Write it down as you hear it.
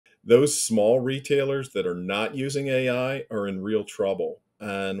those small retailers that are not using AI are in real trouble.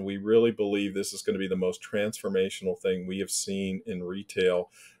 And we really believe this is going to be the most transformational thing we have seen in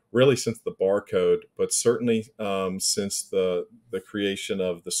retail, really since the barcode, but certainly since the creation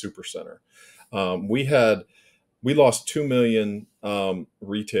of the supercenter. We had we lost 2 million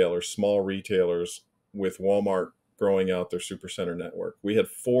retailers, small retailers, with Walmart growing out their supercenter network. We had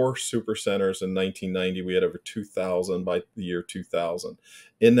 4 supercenters in 1990. We had over 2,000 by the year 2000.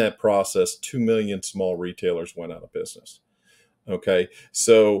 In that process, 2 million small retailers went out of business. Okay.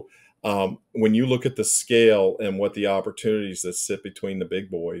 So when you look at the scale and what the opportunities that sit between the big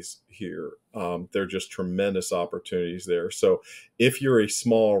boys here, they're just tremendous opportunities there. So if you're a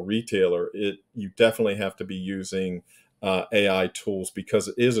small retailer, you definitely have to be using AI tools, because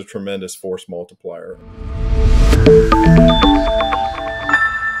it is a tremendous force multiplier.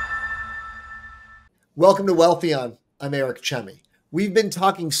 Welcome to Wealthion. I'm Eric Chemi. We've been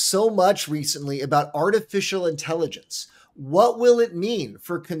talking so much recently about artificial intelligence. What will it mean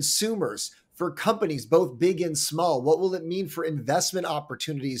for consumers, for companies, both big and small? What will it mean for investment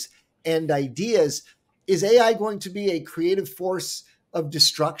opportunities and ideas? Is AI going to be a creative force of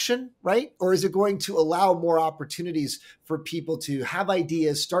destruction, right? Or is it going to allow more opportunities for people to have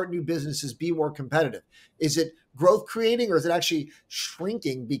ideas, start new businesses, be more competitive? Is it growth creating, or is it actually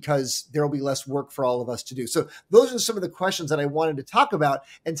shrinking because there will be less work for all of us to do? So those are some of the questions that I wanted to talk about.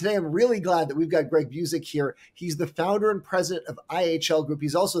 And today I'm really glad that we've got Greg Buzek here. He's the founder and president of IHL Group.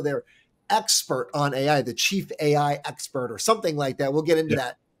 He's also their expert on AI, the chief AI expert or something like that. We'll get into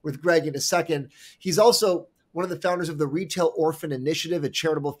that with Greg in a second. He's also one of the founders of the Retail Orphan Initiative, a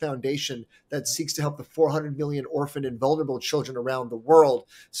charitable foundation that seeks to help the 400 million orphan and vulnerable children around the world.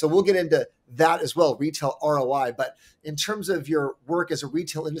 So we'll get into that as well, retail ROI. But in terms of your work as a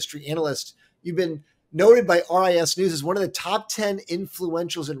retail industry analyst, you've been noted by RIS News as one of the top 10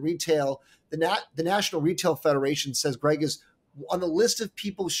 influentials in retail. The National Retail Federation says Greg is on the list of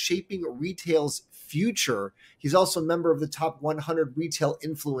people shaping retail's future. He's also a member of the top 100 retail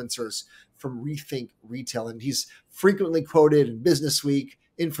influencers from Rethink Retail. And he's frequently quoted in Business Week,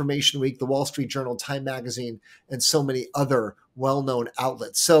 Information Week, the Wall Street Journal, Time Magazine, and so many other well-known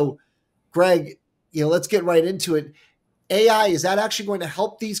outlets. So, Greg, let's get right into it. AI, is that actually going to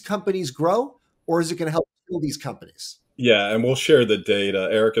help these companies grow, or is it going to help kill these companies? Yeah, and we'll share the data.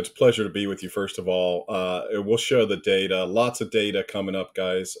 Eric, it's a pleasure to be with you, first of all. We'll share the data. Lots of data coming up,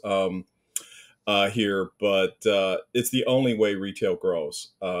 guys, here. But it's the only way retail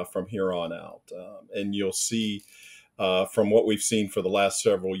grows from here on out. And you'll see from what we've seen for the last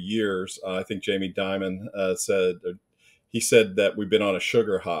several years, I think Jamie Dimon said that we've been on a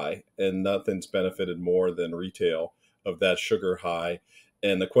sugar high, and nothing's benefited more than retail of that sugar high.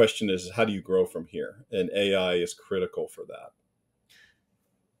 And the question is, how do you grow from here? And AI is critical for that.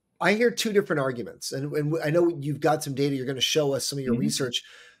 I hear two different arguments. And I know you've got some data. You're going to show us some of your research.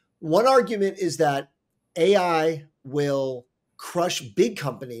 One argument is that AI will crush big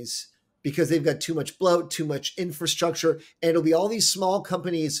companies because they've got too much bloat, too much infrastructure. And it'll be all these small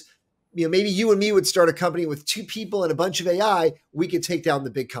companies. Maybe you and me would start a company with 2 people and a bunch of AI. We could take down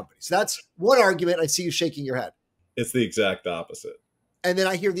the big companies. That's one argument. I see you shaking your head. It's the exact opposite. And then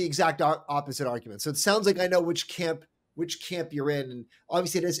I hear the exact opposite argument. So it sounds like I know which camp you're in. And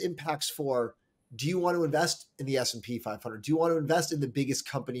obviously it has impacts for, do you want to invest in the S&P 500? Do you want to invest in the biggest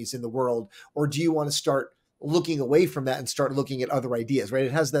companies in the world? Or do you want to start looking away from that and start looking at other ideas, right?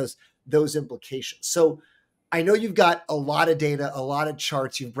 It has those implications. So I know you've got a lot of data, a lot of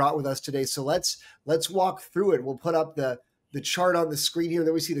charts you've brought with us today. So let's walk through it. We'll put up the chart on the screen here.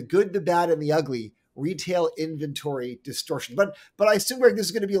 There we see the good, the bad, and the ugly. Retail inventory distortion. But I assume, Greg, this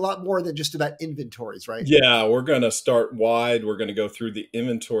is going to be a lot more than just about inventories, right? Yeah, we're going to start wide. We're going to go through the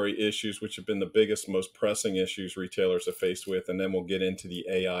inventory issues, which have been the biggest, most pressing issues retailers are faced with. And then we'll get into the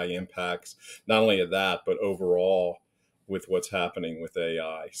AI impacts, not only of that, but overall with what's happening with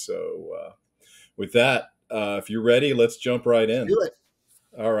AI. So with that, if you're ready, let's jump right in. Do it.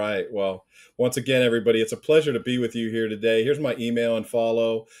 All right. Well, once again, everybody, it's a pleasure to be with you here today. Here's my email and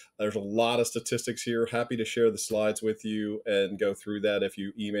follow. There's a lot of statistics here. Happy to share the slides with you and go through that if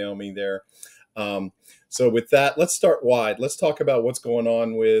you email me there. So with that, let's start wide. Let's talk about what's going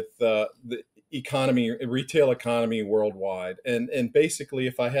on with the economy, retail economy worldwide. And basically,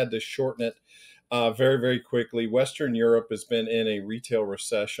 if I had to shorten it very, very quickly, Western Europe has been in a retail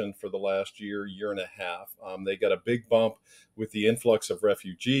recession for the last year and a half. They got a big bump with the influx of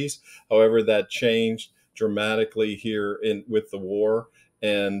refugees. However, that changed dramatically here with the war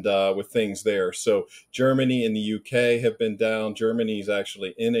and with things there. So Germany and the UK have been down. Germany is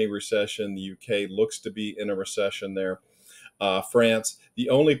actually in a recession. The UK looks to be in a recession there. France. The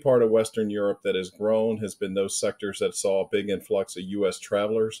only part of Western Europe that has grown has been those sectors that saw a big influx of U.S.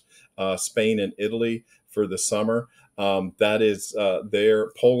 travelers, Spain and Italy for the summer. That is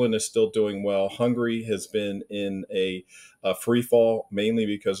there. Poland is still doing well. Hungary has been in a free fall, mainly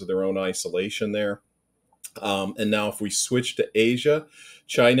because of their own isolation there. And now if we switch to Asia,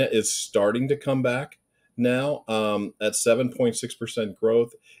 China is starting to come back now at 7.6%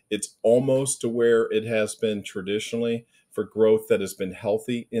 growth. It's almost to where it has been traditionally for growth that has been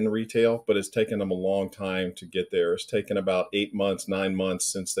healthy in retail, but it's taken them a long time to get there. It's taken about 8 months, 9 months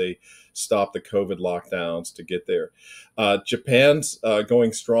since they stopped the COVID lockdowns to get there. Japan's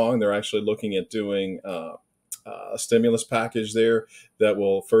going strong. They're actually looking at doing a stimulus package there that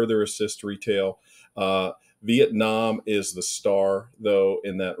will further assist retail. Vietnam is the star, though,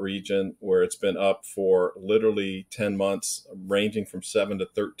 in that region, where it's been up for literally 10 months, ranging from 7 to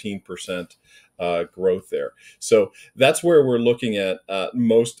 13% growth there. So that's where we're looking at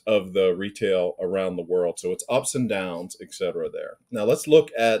most of the retail around the world. So it's ups and downs, et cetera, there. Now let's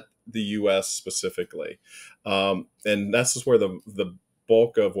look at the U.S. specifically. And this is where the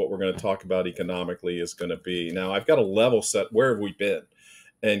bulk of what we're going to talk about economically is going to be. Now, I've got a level set. Where have we been?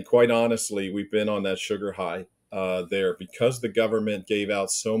 And quite honestly, we've been on that sugar high there because the government gave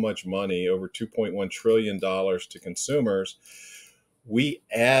out so much money, over $2.1 trillion to consumers. We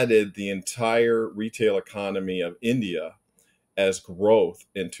added the entire retail economy of India as growth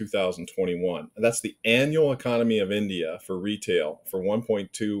in 2021. And that's the annual economy of India for retail for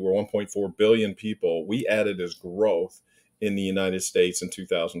 1.2 or 1.4 billion people. We added as growth in the United States in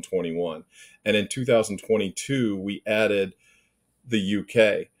 2021. And in 2022, we added the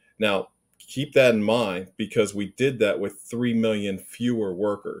UK. Now, keep that in mind because we did that with 3 million fewer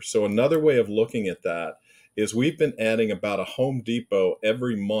workers. So another way of looking at that is we've been adding about a Home Depot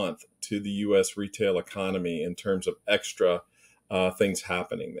every month to the U.S. retail economy in terms of extra things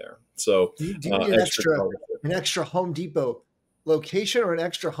happening there. So do you need an extra Home Depot location or an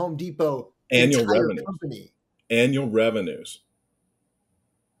extra Home Depot annual entire revenues? Company? Annual revenues.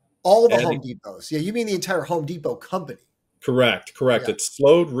 All the Home Depots. Yeah, you mean the entire Home Depot company. Correct. Yeah. It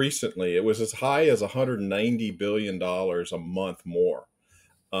slowed recently. It was as high as $190 billion a month more.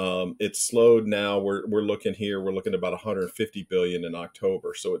 It's slowed now. We're looking here. We're looking at about 150 billion in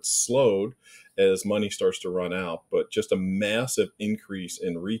October. So it's slowed as money starts to run out, but just a massive increase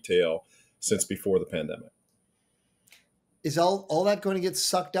in retail since before the pandemic. Is all that going to get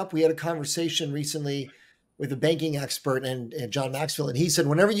sucked up? We had a conversation recently with a banking expert and John Maxwell, and he said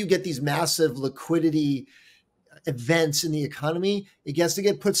whenever you get these massive liquidity events in the economy, it gets to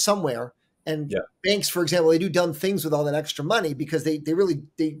get put somewhere. And banks, for example, they do dumb things with all that extra money because they're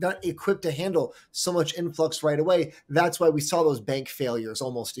not equipped to handle so much influx right away. That's why we saw those bank failures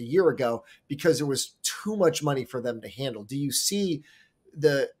almost a year ago, because there was too much money for them to handle. Do you see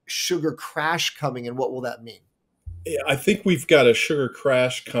the sugar crash coming, and what will that mean? I think we've got a sugar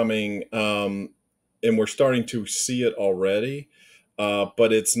crash coming, and we're starting to see it already.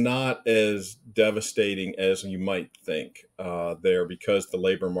 But it's not as devastating as you might think there because the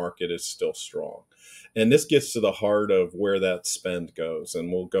labor market is still strong. And this gets to the heart of where that spend goes.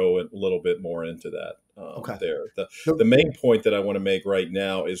 And we'll go a little bit more into that there. The main point that I want to make right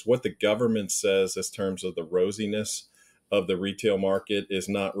now is what the government says in terms of the rosiness of the retail market is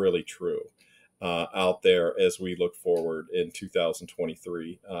not really true. Out there as we look forward in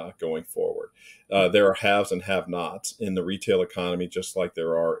 2023 going forward. There are haves and have-nots in the retail economy, just like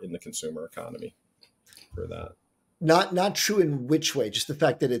there are in the consumer economy for that. Not true in which way? Just the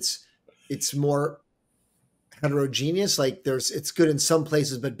fact that it's more heterogeneous, like it's good in some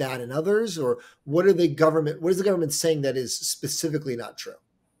places but bad in others? Or what is the government saying that is specifically not true?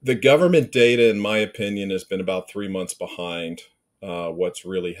 The government data, in my opinion, has been about 3 months behind what's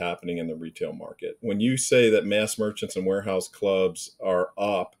really happening in the retail market. When you say that mass merchants and warehouse clubs are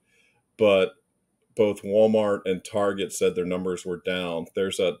up, but both Walmart and Target said their numbers were down,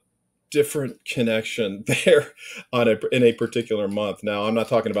 there's a different connection there in a particular month. Now, I'm not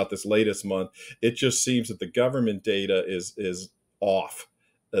talking about this latest month. It just seems that the government data is off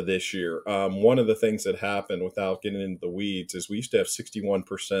this year. One of the things that happened, without getting into the weeds, is we used to have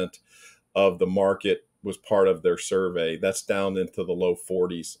 61% of the market was part of their survey. That's down into the low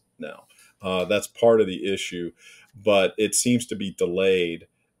 40s now. That's part of the issue, but it seems to be delayed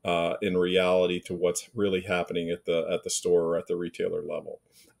in reality to what's really happening at the store or at the retailer level.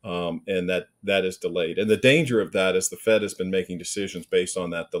 And that is delayed. And the danger of that is the Fed has been making decisions based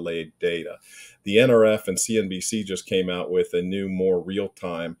on that delayed data. The NRF and CNBC just came out with a new, more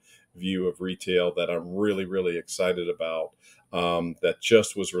real-time view of retail that I'm really, really excited about. That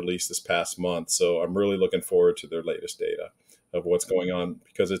just was released this past month. So I'm really looking forward to their latest data. of what's going on,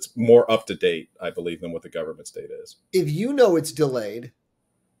 because it's more up to date, I believe, than what the government's data is. If you know it's delayed,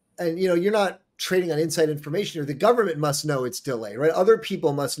 and you're not trading on inside information here, the government must know it's delayed, right? Other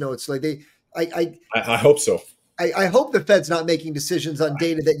people must know it's delayed. I hope so. I hope the Fed's not making decisions on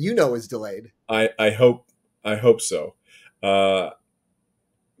data that is delayed. I hope so.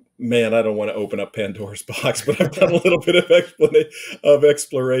 Man, I don't want to open up Pandora's box, but I've done a little bit of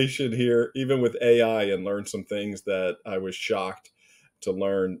exploration here, even with AI, and learned some things that I was shocked to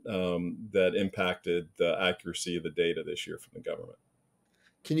learn that impacted the accuracy of the data this year from the government.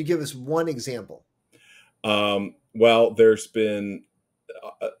 Can you give us one example? Well, there's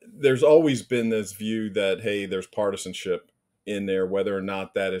always been this view that, hey, there's partisanship in there. Whether or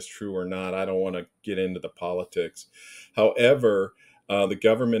not that is true or not, I don't want to get into the politics. However, the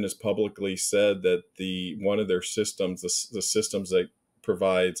government has publicly said that one of their systems, the systems that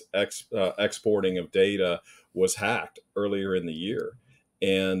provides exporting of data, was hacked earlier in the year,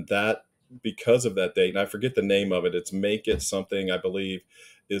 and that because of that date, and I forget the name of it, it's Make It something, I believe,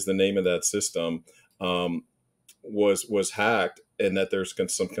 is the name of that system, was hacked, and that there's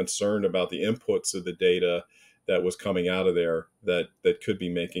some concern about the inputs of the data that was coming out of there that could be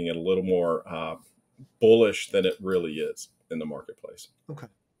making it a little more bullish than it really is in the marketplace.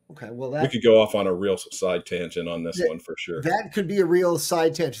 Okay. Well, we could go off on a real side tangent on this one for sure. That could be a real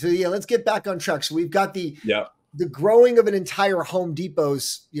side tangent. So yeah, let's get back on track. So we've got the growing of an entire Home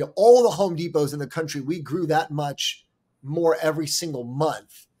Depot's, all the Home Depots in the country. We grew that much more every single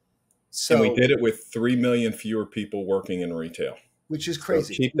month. So, and we did it with 3 million fewer people working in retail, which is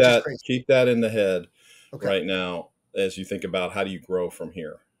crazy. So keep that in the head right now as you think about how do you grow from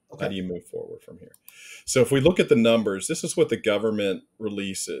here. How do you move forward from here? So if we look at the numbers, this is what the government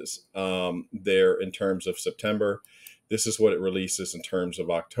releases there in terms of September. This is what it releases in terms of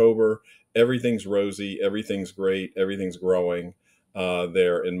October. Everything's rosy. Everything's great. Everything's growing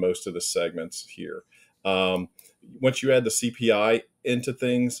there in most of the segments here. Once you add the CPI into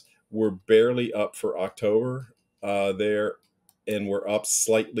things, we're barely up for October there, and we're up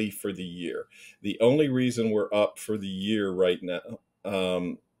slightly for the year. The only reason we're up for the year right now,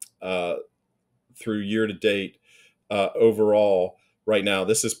 through year to date, overall, right now,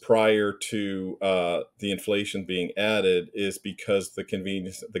 this is prior to the inflation being added, is because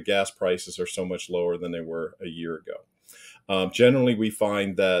the gas prices are so much lower than they were a year ago. Generally, we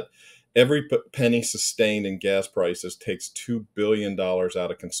find that every penny sustained in gas prices takes $2 billion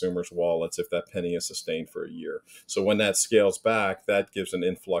out of consumers' wallets if that penny is sustained for a year. So when that scales back, that gives an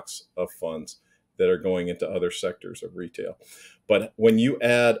influx of funds that are going into other sectors of retail. But when you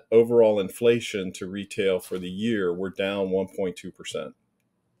add overall inflation to retail for the year, we're down 1.2%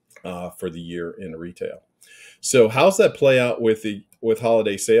 for the year in retail. So how's that play out with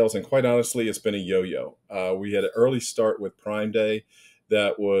holiday sales? And quite honestly, it's been a yo-yo. We had an early start with Prime Day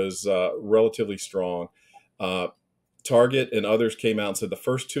that was relatively strong. Target and others came out and said the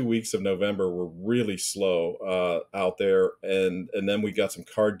first 2 weeks of November were really slow out there. And then we got some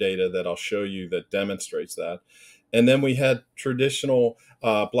card data that I'll show you that demonstrates that. And then we had traditional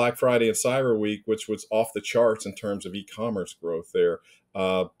Black Friday and Cyber Week, which was off the charts in terms of e-commerce growth there.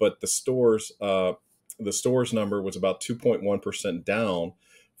 But the stores number was about 2.1% down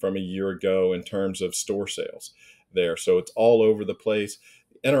from a year ago in terms of store sales there. So it's all over the place.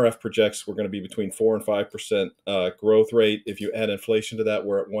 NRF projects we're going to be between 4 and 5% growth rate. If you add inflation to that,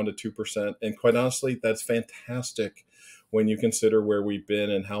 we're at 1 to 2%. And quite honestly, that's fantastic when you consider where we've been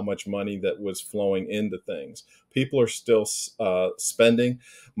and how much money that was flowing into things. People are still spending.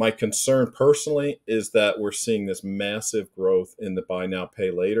 My concern personally is that we're seeing this massive growth in the buy now,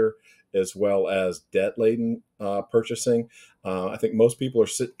 pay later, as well as debt-laden purchasing. I think most people are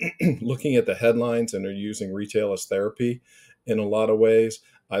looking at the headlines and are using retail as therapy in a lot of ways.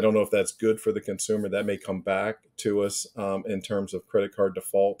 I don't know if that's good for the consumer. That may come back to us in terms of credit card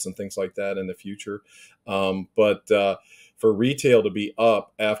defaults and things like that in the future. But for retail to be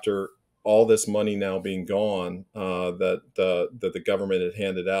up after all this money now being gone that the government had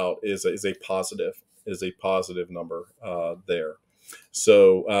handed out is a positive number there.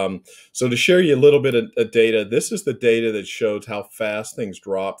 So to share you a little bit of data, this is the data that shows how fast things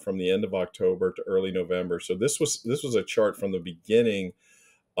dropped from the end of October to early November. So this was a chart from the beginning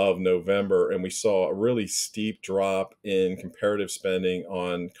of November, and we saw a really steep drop in comparative spending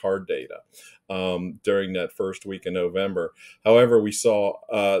on card data during that first week in November. However, we saw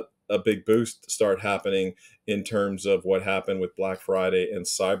a big boost start happening in terms of what happened with Black Friday and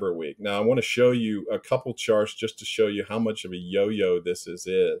Cyber Week. Now, I want to show you a couple charts just to show you how much of a yo-yo this is.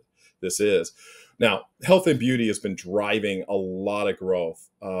 this is. Now, health and beauty has been driving a lot of growth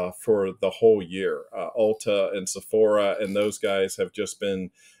for the whole year. Ulta and Sephora and those guys have just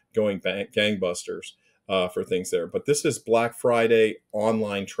been going gangbusters for things there. But this is Black Friday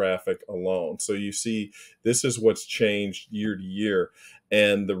online traffic alone. So you see, this is what's changed year to year.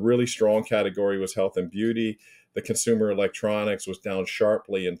 And the really strong category was health and beauty. The consumer electronics was down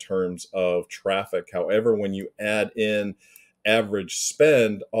sharply in terms of traffic. However, when you add in average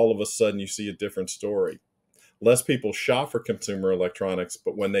spend, all of a sudden you see a different story. Less people shop for consumer electronics,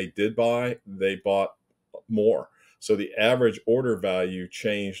 but when they did buy, they bought more. So the average order value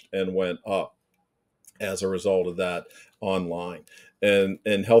changed and went up as a result of that online. And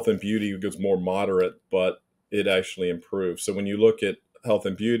health and beauty was more moderate, but it actually improved. So when you look at health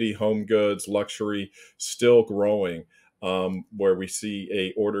and beauty, home goods, luxury, still growing, where we see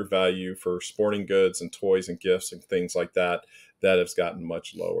a order value for sporting goods and toys and gifts and things like that, that has gotten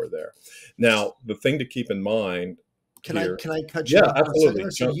much lower there. Now, the thing to keep in mind Can I cut you Yeah, off for a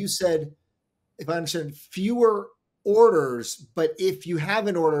absolutely. second? So you said, if I understand, fewer orders, but if you have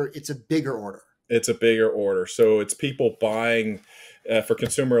an order, it's a bigger order. It's a bigger order. So it's people buying for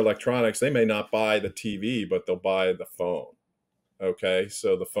consumer electronics. They may not buy the TV, but they'll buy the phone. Okay,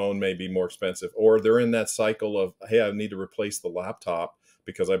 so the phone may be more expensive, or they're in that cycle of, hey, I need to replace the laptop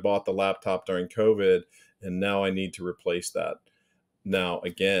because I bought the laptop during COVID and now I need to replace that now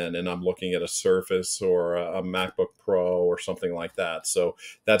again. And I'm looking at a Surface or a MacBook Pro or something like that. So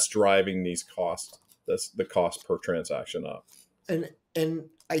that's driving these costs. That's the cost per transaction up. And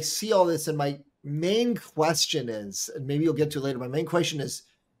I see all this, and my main question is, and maybe you'll get to it later, my main question is,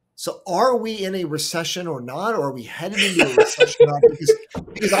 so are we in a recession or not? Or are we headed into a recession or not?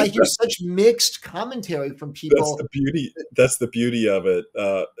 Because I hear such mixed commentary from people. That's the beauty. That's the beauty of it.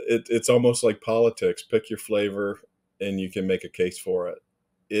 It's almost like politics. Pick your flavor and you can make a case for it.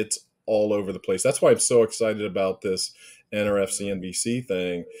 It's all over the place. That's why I'm so excited about this NRF CNBC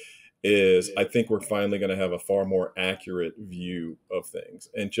thing. Is I think we're finally going to have a far more accurate view of things.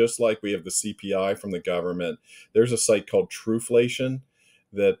 And just like we have the CPI from the government, there's a site called Trueflation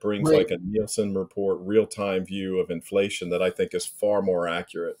that brings like a Nielsen report, real-time view of inflation that I think is far more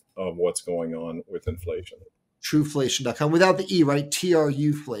accurate of what's going on with inflation. Trueflation.com without the E, right?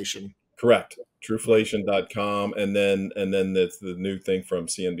 TRUflation. Correct. Trueflation.com. And then that's the new thing from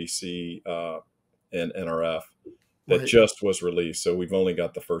CNBC and NRF that just was released. So we've only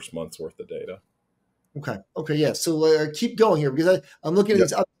got the first month's worth of data. Okay. Yeah. So keep going here, because I'm looking at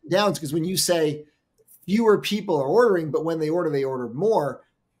these ups and downs, because when you say fewer people are ordering, but when they order more,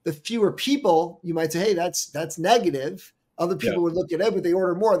 the fewer people, you might say, hey, that's negative. Other people would look at it, but they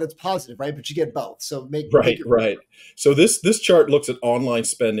order more, that's positive, right? But you get both. So right. So this chart looks at online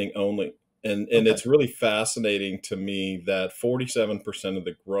spending only. And it's really fascinating to me that 47% of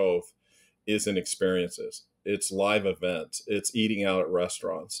the growth is in experiences. It's live events. It's eating out at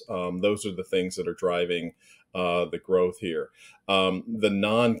restaurants. Those are the things that are driving the growth here. The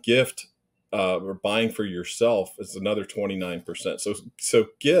non-gift or buying for yourself is another 29%. So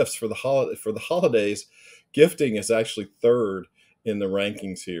gifts for the holidays, gifting is actually third in the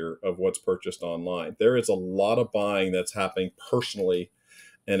rankings here of what's purchased online. There is a lot of buying that's happening personally,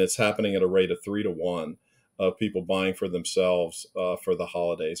 and it's happening at a rate of 3 to 1. Of people buying for themselves for the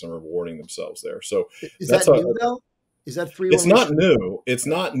holidays and rewarding themselves there. So is that new though? Is that free? It's not new. It's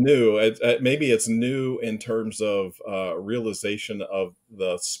not new. Maybe it's new in terms of realization of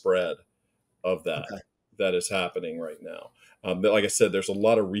the spread of that that is happening right now. But like I said, there's a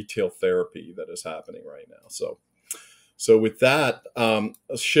lot of retail therapy that is happening right now. So with that, a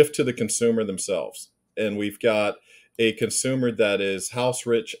shift to the consumer themselves, and we've got a consumer that is house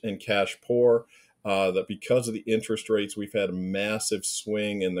rich and cash poor. That because of the interest rates, we've had a massive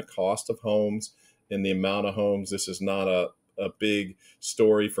swing in the cost of homes, in the amount of homes. This is not a big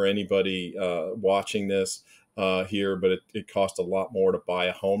story for anybody watching this here, but it costs a lot more to buy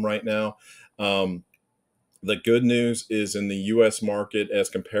a home right now. The good news is in the U.S. market, as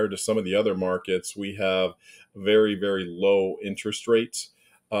compared to some of the other markets, we have very, very low interest rates.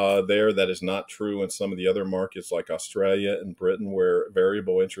 There. That is not true in some of the other markets like Australia and Britain, where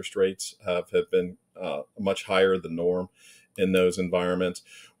variable interest rates have been much higher than norm in those environments.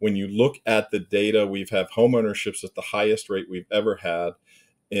 When you look at the data, we've had homeownerships at the highest rate we've ever had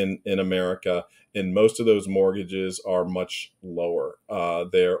in America, and most of those mortgages are much lower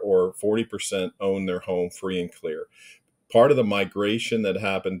there, or 40% own their home free and clear. Part of the migration that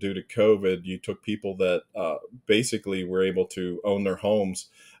happened due to COVID, you took people that basically were able to own their homes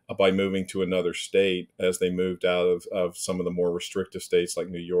by moving to another state as they moved out of some of the more restrictive states like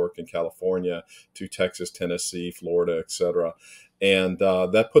New York and California to Texas, Tennessee, Florida, et cetera. And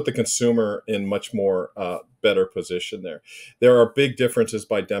that put the consumer in much more better position there. There are big differences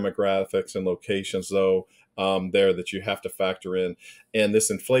by demographics and locations, though, there that you have to factor in. And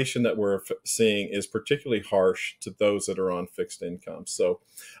this inflation that we're seeing is particularly harsh to those that are on fixed income. So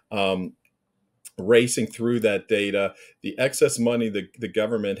racing through that data, the excess money the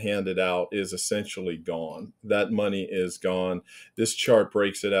government handed out is essentially gone. That money is gone. This chart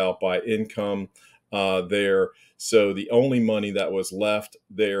breaks it out by income there. So the only money that was left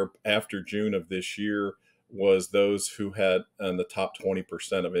there after June of this year was those who had in the top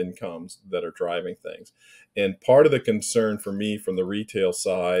 20% of incomes that are driving things. And part of the concern for me from the retail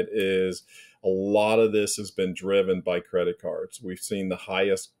side is a lot of this has been driven by credit cards. We've seen the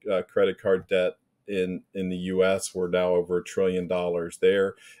highest credit card debt in the U.S. We're now over $1 trillion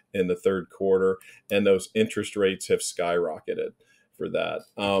there in the third quarter, and those interest rates have skyrocketed for that.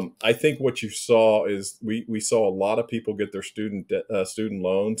 I think what you saw is we saw a lot of people get their student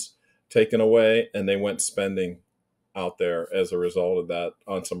loans taken away, and they went spending out there as a result of that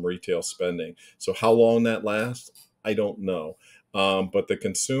on some retail spending. So how long that lasts, I don't know. But the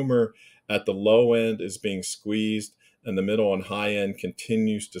consumer at the low end is being squeezed, and the middle and high end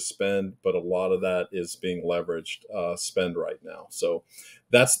continues to spend, but a lot of that is being leveraged spend right now. So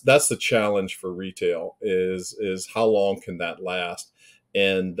that's the challenge for retail is how long can that last?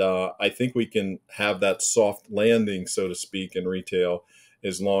 And I think we can have that soft landing, so to speak, in retail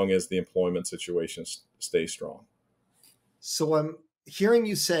as long as the employment situation stays strong. So I'm hearing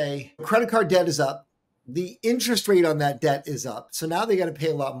you say credit card debt is up. The interest rate on that debt is up. So now they got to pay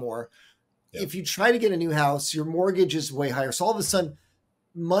a lot more. Yep. If you try to get a new house, your mortgage is way higher. So all of a sudden,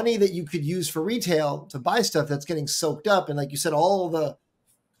 money that you could use for retail to buy stuff, that's getting soaked up. And like you said, all the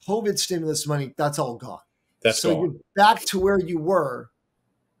COVID stimulus money, that's all gone. That's so gone. You're back to where you were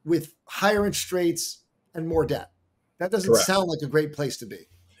with higher interest rates and more debt. That doesn't Correct. sound like a great place to be.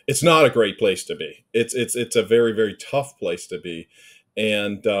 It's not a great place to be. It's a very, very tough place to be.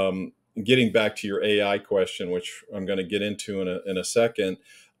 And getting back to your AI question, which I'm going to get into in a second,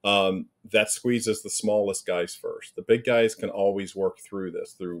 that squeezes the smallest guys first. The big guys can always work through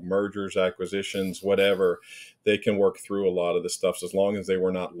this, through mergers, acquisitions, whatever. They can work through a lot of the stuff as long as they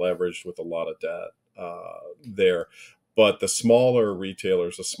were not leveraged with a lot of debt there. But the smaller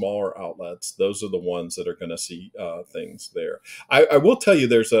retailers, the smaller outlets, those are the ones that are going to see things there. I will tell you,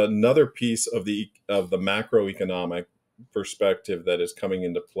 there's another piece of the macroeconomic perspective that is coming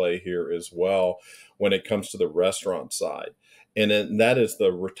into play here as well when it comes to the restaurant side. And that is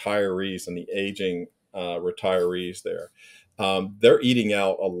the retirees and the aging retirees there. They're eating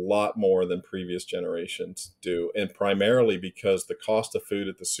out a lot more than previous generations do, and primarily because the cost of food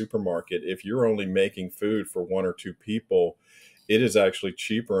at the supermarket, if you're only making food for one or two people, it is actually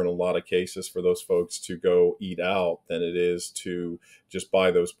cheaper in a lot of cases for those folks to go eat out than it is to just buy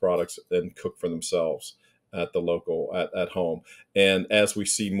those products and cook for themselves at the local, at home. And as we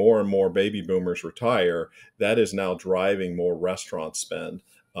see more and more baby boomers retire, that is now driving more restaurant spend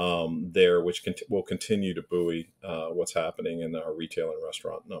there, which will continue to buoy what's happening in our retail and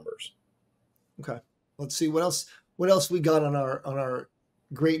restaurant numbers. Okay, let's see what else we got on our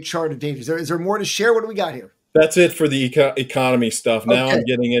great chart of data. Is there more to share? What do we got here? That's it for the economy stuff. Now I'm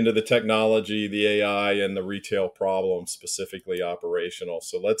getting into the technology, the AI, and the retail problems, specifically operational.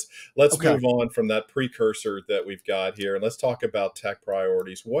 So let's move on from that precursor that we've got here, and let's talk about tech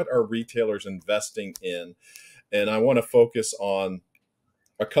priorities. What are retailers investing in? And I want to focus on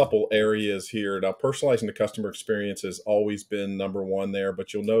a couple areas here. Now, personalizing the customer experience has always been number one there,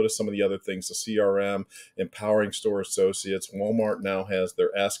 but you'll notice some of the other things, the CRM, empowering store associates. Walmart now has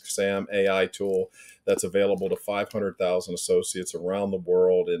their Ask Sam AI tool that's available to 500,000 associates around the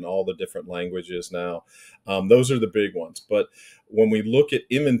world in all the different languages now. Those are the big ones. But when we look at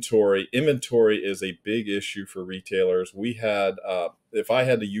inventory is a big issue for retailers. We had, if I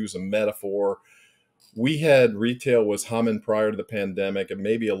had to use a metaphor, we had retail was humming prior to the pandemic, and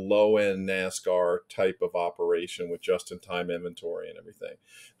maybe a low-end NASCAR type of operation with just-in-time inventory and everything.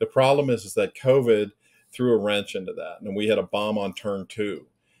 The problem is that COVID threw a wrench into that, and we had a bomb on turn two.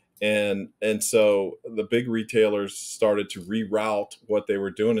 And so the big retailers started to reroute what they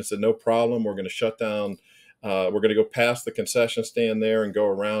were doing and said, no problem, we're going to shut down. We're going to go past the concession stand there and go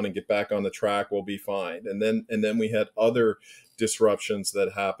around and get back on the track. We'll be fine. And then we had other disruptions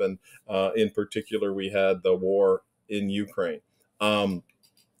that happened. In particular, we had the war in Ukraine.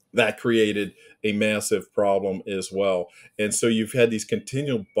 That created a massive problem as well. And so you've had these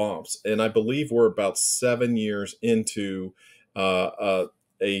continual bumps. And I believe we're about 7 years into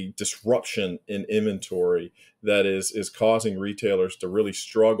a disruption in inventory that is causing retailers to really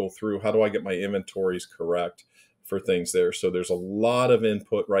struggle through, how do I get my inventories correct for things there. So there's a lot of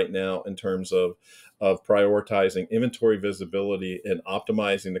input right now in terms of prioritizing inventory visibility and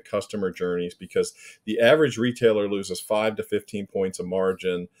optimizing the customer journeys, because the average retailer loses 5 to 15 points of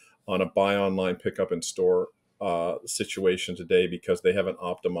margin on a buy online, pick up in store situation today because they haven't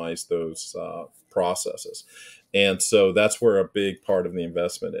optimized those processes. And so that's where a big part of the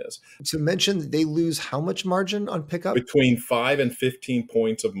investment is. To mention that they lose how much margin on pickup? Between 5 and 15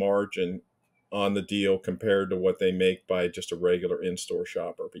 points of margin on the deal compared to what they make by just a regular in-store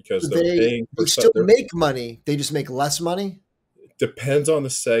shopper, because they're paying for they still make money. They just make less money. Depends on the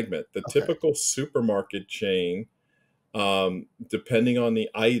segment. The Okay. typical supermarket chain, depending on the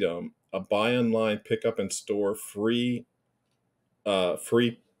item, a buy online, pick up in store, free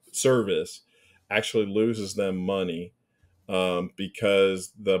service actually loses them money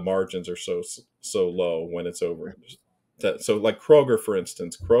because the margins are so low when it's over. So like Kroger, for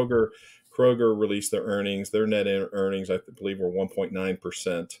instance, Kroger released their earnings. Their net earnings, I believe, were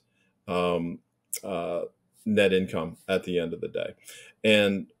 1.9% net income at the end of the day.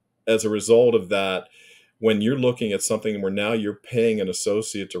 And as a result of that, when you're looking at something where now you're paying an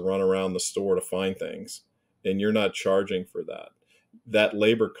associate to run around the store to find things and you're not charging for that, that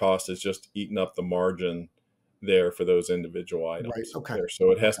labor cost is just eating up the margin there for those individual items. Right. Okay. There.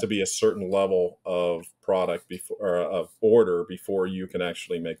 So it has to be a certain level of product before, or of order, before you can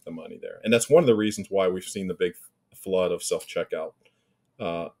actually make the money there. And that's one of the reasons why we've seen the big flood of self-checkout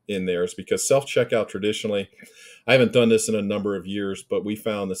in there, is because self-checkout traditionally, I haven't done this in a number of years, but we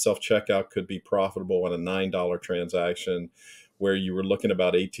found that self-checkout could be profitable on a $9 transaction where you were looking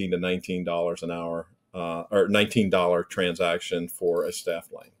about $18 to $19 an hour, or $19 transaction for a staff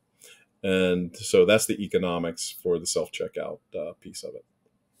lane. And so that's the economics for the self-checkout piece of it.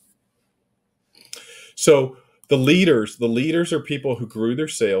 So the leaders are people who grew their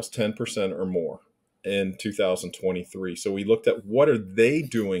sales 10% or more in 2023. So we looked at what are they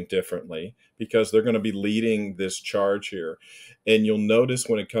doing differently, because they're going to be leading this charge here. And you'll notice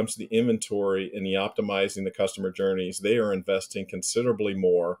when it comes to the inventory and the optimizing the customer journeys, they are investing considerably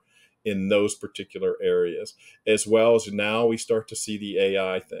more in those particular areas, as well as now we start to see the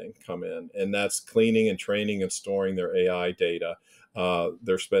AI thing come in, and that's cleaning and training and storing their AI data.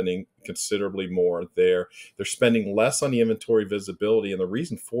 They're spending considerably more there. They're spending less on the inventory visibility. And the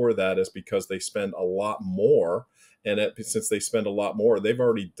reason for that is because they spend a lot more. And since they spend a lot more, they've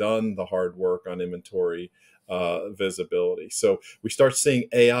already done the hard work on inventory visibility. So we start seeing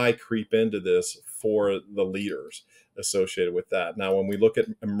AI creep into this for the leaders associated with that. Now, when we look at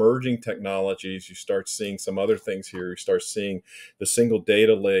emerging technologies, you start seeing some other things here. You start seeing the single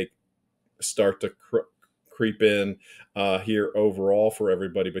data lake start to creep in here overall for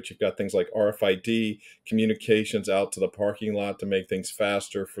everybody. But you've got things like RFID communications out to the parking lot to make things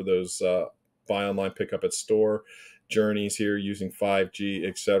faster for those buy online, pick up at store journeys here using 5G,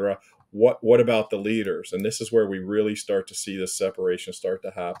 etc. What about the leaders? And this is where we really start to see this separation start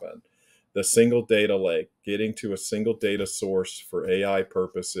to happen. The single data lake, getting to a single data source for AI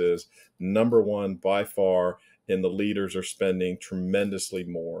purposes, number one by far, and the leaders are spending tremendously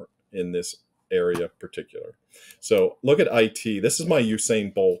more in this area particular. So look at IT. This is my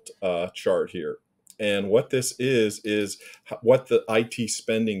Usain Bolt chart here. And what this is what the IT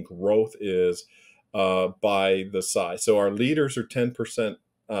spending growth is by the size. So our leaders are 10%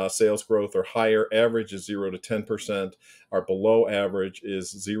 sales growth or higher. Average is 0 to 10%. Our below average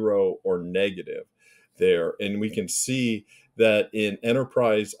is 0 or negative there. And we can see that in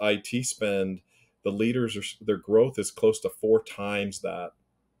enterprise IT spend, the leaders their growth is close to 4 times that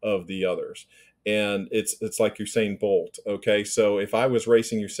of the others. And it's like Usain Bolt. Okay, so if I was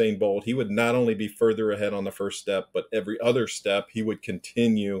racing Usain Bolt, he would not only be further ahead on the first step, but every other step he would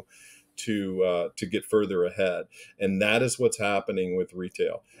continue to get further ahead. And that is what's happening with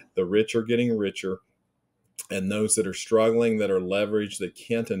retail. The rich are getting richer, and those that are struggling, that are leveraged, that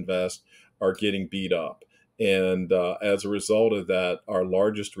can't invest, are getting beat up. And as a result of that, our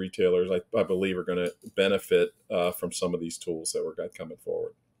largest retailers, I believe, are going to benefit from some of these tools that we're got coming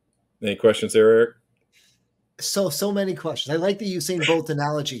forward. Any questions there, Eric? So many questions. I like the Usain Bolt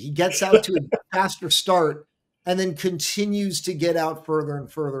analogy. He gets out to a faster start and then continues to get out further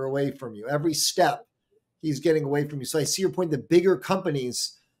and further away from you. Every step, he's getting away from you. So I see your point, the bigger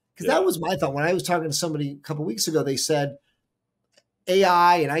companies, because that was my thought. When I was talking to somebody a couple of weeks ago, they said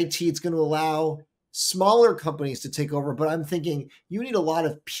AI and IT, it's going to allow smaller companies to take over. But I'm thinking you need a lot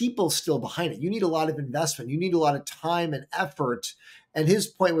of people still behind it. You need a lot of investment. You need a lot of time and effort. And his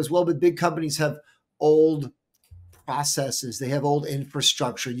point was, well, but big companies have old processes, they have old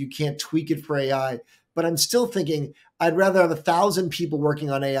infrastructure. You can't tweak it for AI. But I'm still thinking I'd rather have 1,000 people working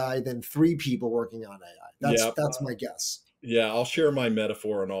on AI than 3 people working on AI. Yeah. That's my guess. Yeah, I'll share my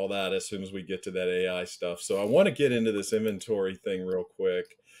metaphor and all that as soon as we get to that AI stuff. So I want to get into this inventory thing real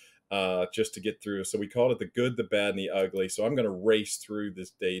quick, just to get through. So we called it the good, the bad, and the ugly. So I'm going to race through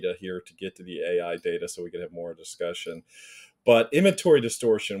this data here to get to the AI data so we can have more discussion. But inventory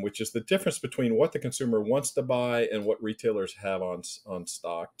distortion, which is the difference between what the consumer wants to buy and what retailers have on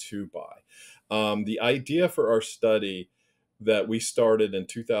stock to buy. The idea for our study that we started in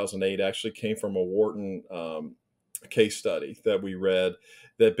 2008 actually came from a Wharton case study that we read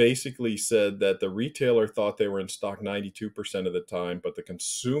that basically said that the retailer thought they were in stock 92% of the time, but the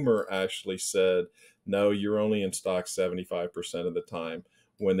consumer actually said, no, you're only in stock 75% of the time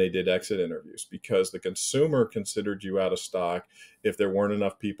when they did exit interviews, because the consumer considered you out of stock if there weren't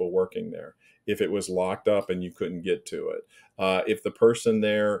enough people working there, if it was locked up and you couldn't get to it, if the person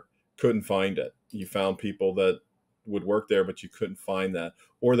there couldn't find it, you found people that would work there, but you couldn't find that,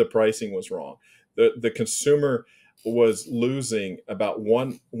 or the pricing was wrong. The consumer was losing about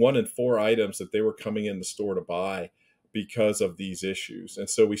one in 4 items that they were coming in the store to buy because of these issues. And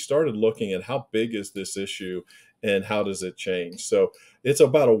so we started looking at how big is this issue and how does it change. So it's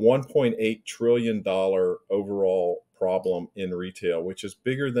about a $1.8 trillion overall problem in retail, which is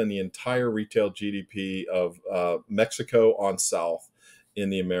bigger than the entire retail GDP of Mexico on south in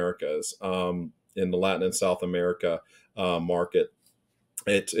the Americas, in the Latin and South America market.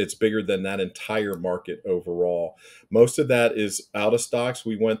 It's bigger than that entire market overall. Most of that is out of stocks.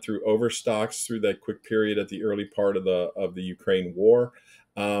 We went through overstocks through that quick period at the early part of the Ukraine war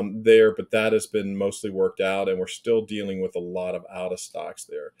there, but that has been mostly worked out, and we're still dealing with a lot of out of stocks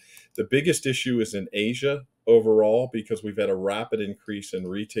there. The biggest issue is in Asia overall, because we've had a rapid increase in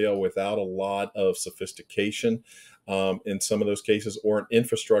retail without a lot of sophistication in some of those cases, or an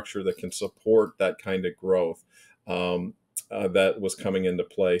infrastructure that can support that kind of growth. That was coming into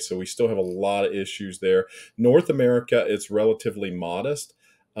play. So we still have a lot of issues there. North America, it's relatively modest.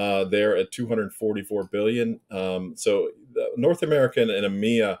 They're at 244 billion. So North America and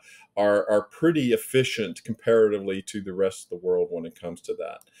EMEA are pretty efficient comparatively to the rest of the world when it comes to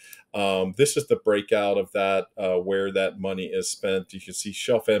that. This is the breakout of that, where that money is spent. You can see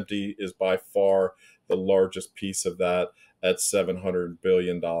shelf empty is by far the largest piece of that at $700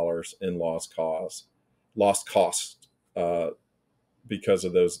 billion in lost costs. Because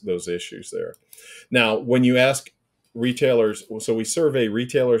of those issues there. Now, when you ask retailers, so we survey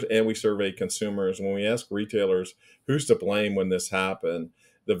retailers and we survey consumers. When we ask retailers who's to blame when this happened,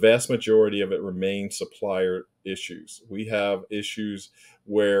 the vast majority of it remains supplier issues. We have issues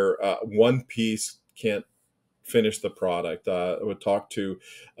where one piece can't finish the product. I would talk to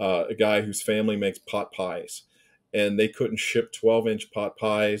a guy whose family makes pot pies, and they couldn't ship 12-inch pot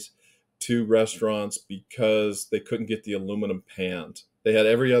pies to restaurants because they couldn't get the aluminum pans. They had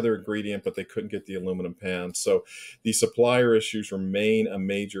every other ingredient, but they couldn't get the aluminum pans. So the supplier issues remain a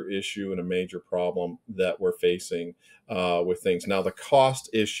major issue and a major problem that we're facing with things. Now, the cost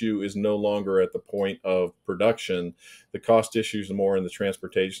issue is no longer at the point of production. The cost issue is more in the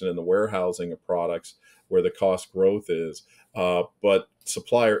transportation and the warehousing of products, where the cost growth is. But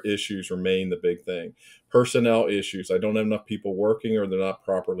supplier issues remain the big thing. Personnel issues. I don't have enough people working, or they're not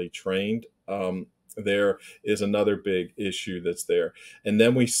properly trained. There is another big issue that's there. And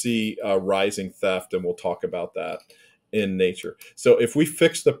then we see rising theft, and we'll talk about that in nature. So if we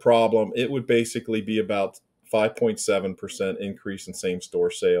fix the problem, it would basically be about 5.7% increase in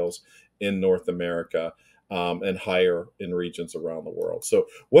same-store sales in North America, and higher in regions around the world. So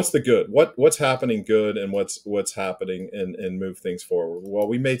what's the good? What's happening good, and what's happening and move things forward? Well,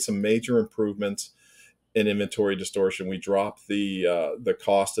 we made some major improvements in inventory distortion. We dropped the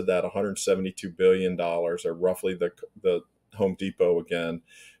cost of that $172 billion, or roughly the Home Depot again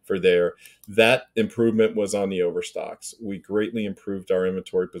for there. That improvement was on the overstocks. We greatly improved our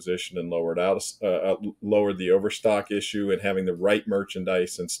inventory position and lowered the overstock issue, and having the right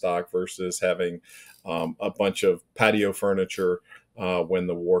merchandise in stock versus having a bunch of patio furniture when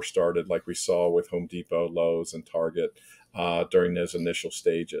the war started, like we saw with Home Depot, Lowe's, and Target during those initial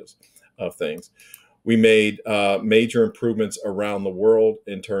stages of things. We made major improvements around the world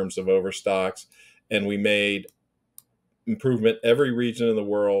in terms of overstocks, and we made improvement every region in the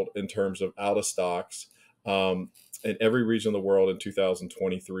world in terms of out of stocks, in every region of the world in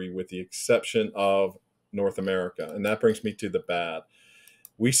 2023, with the exception of North America. And that brings me to the bad.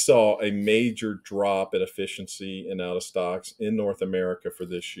 We saw a major drop in efficiency and out of stocks in North America for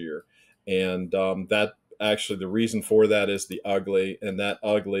this year. And that actually, the reason for that is the ugly, and that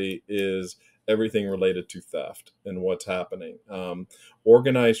ugly is everything related to theft and what's happening.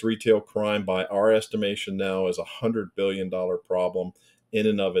 Organized retail crime, by our estimation now, is $100 billion problem in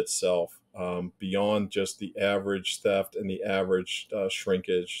and of itself, beyond just the average theft and the average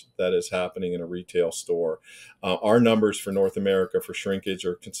shrinkage that is happening in a retail store. Our numbers for North America for shrinkage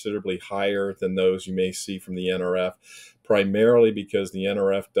are considerably higher than those you may see from the NRF, primarily because the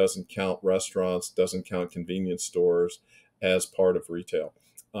NRF doesn't count restaurants, doesn't count convenience stores as part of retail.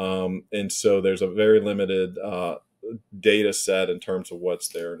 And so there's a very limited data set in terms of what's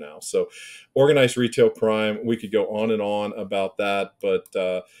there now. So organized retail crime, we could go on and on about that, but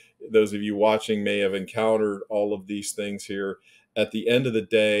those of you watching may have encountered all of these things here. At the end of the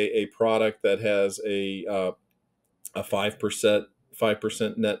day, a product that has a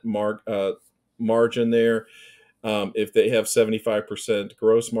 5% net margin there, if they have 75%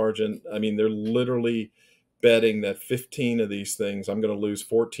 gross margin, I mean, they're literally betting that 15 of these things, I'm going to lose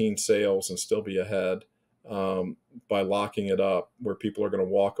 14 sales and still be ahead by locking it up, where people are going to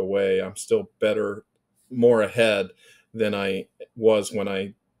walk away. I'm still more ahead than I was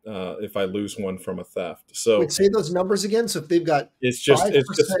when if I lose one from a theft. So wait, say those numbers again. So if they've got it's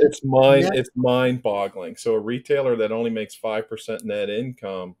mind boggling. So a retailer that only makes 5% net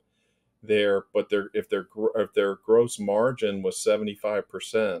income there, but if their gross margin was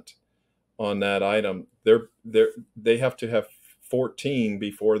 75% on that item, they have to have 14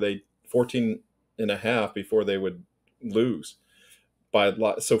 and a half before they would lose by a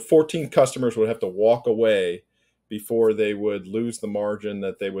lot. So 14 customers would have to walk away before they would lose the margin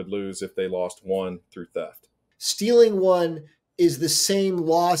that they would lose if they lost one through theft. Stealing one is the same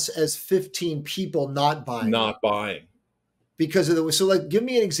loss as 15 people not buying. Because of so like, give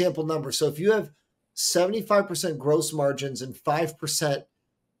me an example number. So if you have 75% gross margins and 5%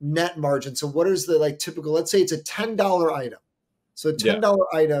 net margin, so what is the typical, let's say it's a $10 item. So a $10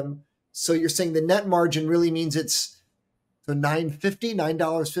 item. So you're saying the net margin really means it's so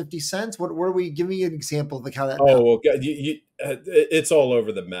 $9.50. What are we? Give me an example of how that. Oh, well, it's all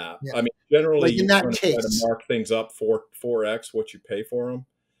over the map. Yeah. I mean, generally, in that case, try to mark things up 4x what you pay for them.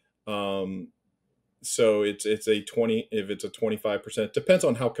 So it's a 20. If it's a 25%, depends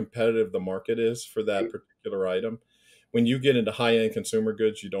on how competitive the market is for that particular item. When you get into high-end consumer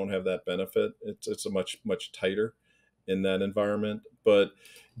goods, you don't have that benefit. It's a much tighter in that environment. But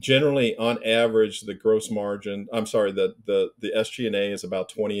generally, on average, the gross margin, the SG&A is about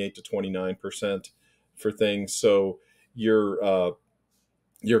 28 to 29% for things. So your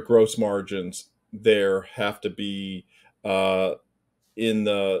gross margins there have to be in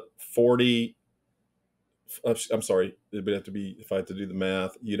the 40. I'm sorry, it would have to be, if I had to do the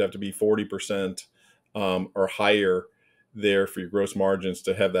math, you'd have to be 40% or higher there for your gross margins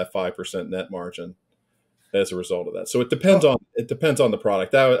to have that 5% net margin as a result of that. So it depends on the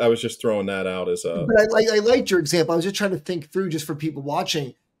product. I was just throwing that out as a. But I liked your example. I was just trying to think through, just for people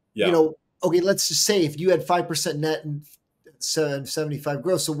watching. Yeah. Okay, let's just say if you had 5% net and 75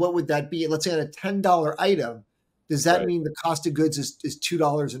 gross, so what would that be? Let's say on a $10 item, does that mean the cost of goods is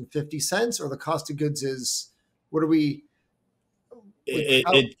 $2.50, or the cost of goods is, what are we?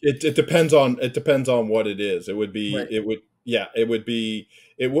 It depends on what it is. It would be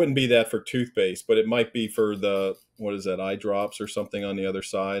it wouldn't be that for toothpaste, but it might be for eye drops or something on the other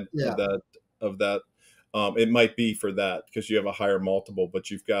side of that. It might be for that because you have a higher multiple,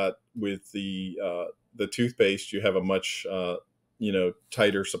 but you've got with the toothpaste, you have a much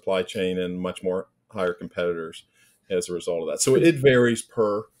tighter supply chain and much more higher competitors as a result of that. So it varies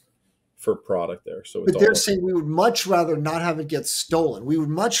for product there. So but they're saying we would much rather not have it get stolen. We would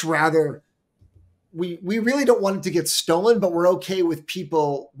much rather, we really don't want it to get stolen, but we're okay with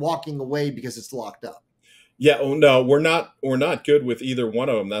people walking away because it's locked up. Yeah. Oh no, we're not good with either one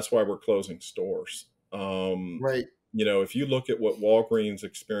of them. That's why we're closing stores. Right. If you look at what Walgreens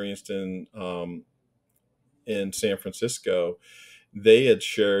experienced in San Francisco, they had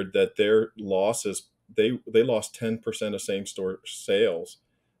shared that their losses, they lost 10% of same store sales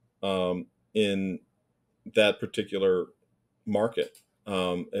in that particular market.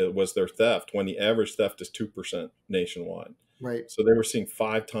 It was their theft, when the average theft is 2% nationwide. Right. So they were seeing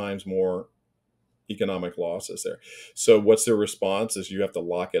 5 times more economic losses there. So what's their response is you have to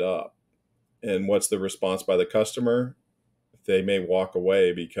lock it up. And what's the response by the customer? They may walk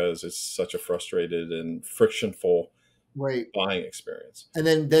away because it's such a frustrated and frictionful buying experience. And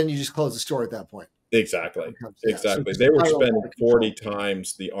then you just close the store at that point. Exactly. Exactly. So they were spending 40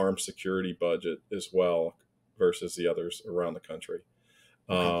 times the armed security budget as well versus the others around the country.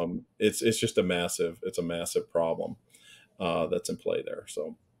 It's just a massive problem that's in play there.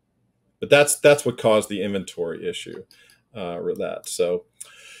 So, but that's what caused the inventory issue with that.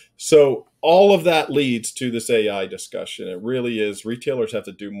 So all of that leads to this AI discussion. It really is. Retailers have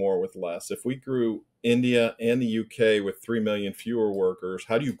to do more with less. If we grew India and the UK with 3 million fewer workers,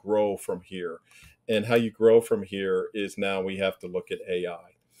 how do you grow from here? And how you grow from here is now we have to look at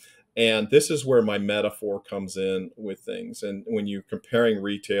AI. And this is where my metaphor comes in with things. And when you're comparing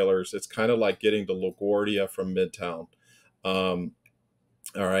retailers, it's kind of like getting to LaGuardia from Midtown. Um,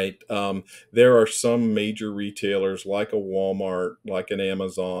 all right. There are some major retailers like a Walmart, like an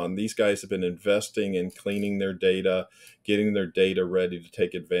Amazon. These guys have been investing in cleaning their data, getting their data ready to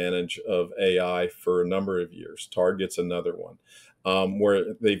take advantage of AI for a number of years. Target's another one,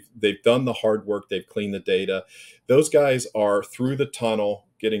 where they've done the hard work, they've cleaned the data. Those guys are through the tunnel,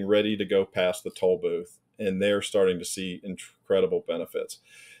 getting ready to go past the toll booth, and they're starting to see incredible benefits.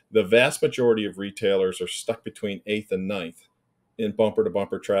 The vast majority of retailers are stuck between 8th and ninth in bumper to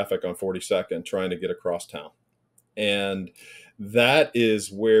bumper traffic on 42nd trying to get across town. And that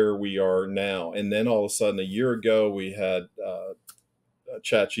is where we are now. And then all of a sudden, a year ago, we had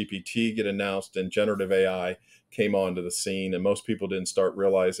ChatGPT get announced and generative AI came onto the scene. And most people didn't start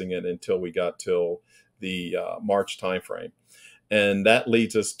realizing it until we got till the March timeframe. And that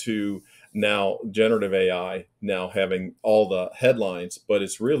leads us to now generative AI now having all the headlines, but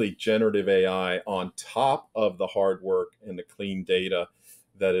it's really generative AI on top of the hard work and the clean data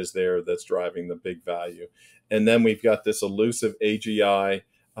that is there that's driving the big value. And then we've got this elusive AGI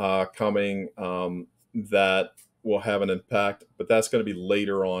coming that will have an impact, but that's going to be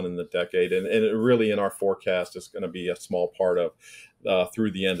later on in the decade. And it really in our forecast is going to be a small part of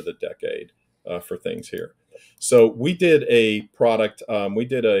through the end of the decade for things here. So we did a product, we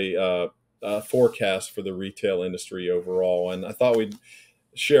did a forecast for the retail industry overall, and I thought we'd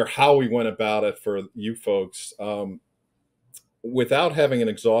share how we went about it for you folks without having an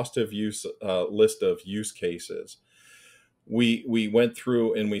exhaustive list of use cases. We went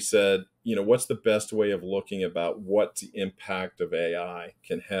through and we said, what's the best way of looking about what the impact of AI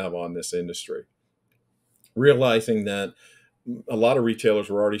can have on this industry? Realizing that a lot of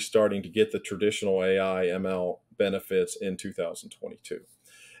retailers were already starting to get the traditional AI ML benefits in 2022.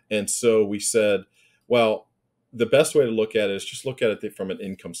 And so we said, well, the best way to look at it is just look at it from an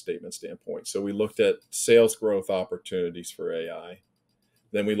income statement standpoint. So we looked at sales growth opportunities for AI.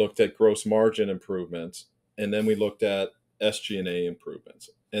 Then we looked at gross margin improvements. And then we looked at SG&A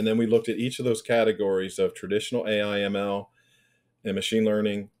improvements. And then we looked at each of those categories of traditional AI ML and machine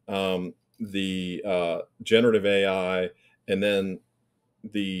learning, the generative AI, and then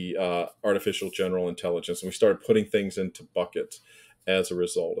the artificial general intelligence. And we started putting things into buckets as a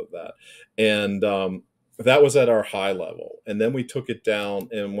result of that. And that was at our high level. And then we took it down.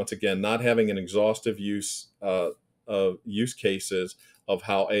 And once again, not having an exhaustive use of use cases of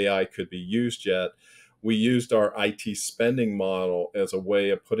how AI could be used yet, we used our IT spending model as a way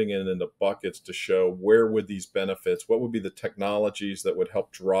of putting it into buckets to show where would these benefits, what would be the technologies that would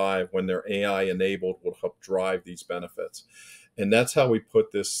help drive when they're AI enabled, will help drive these benefits. And that's how we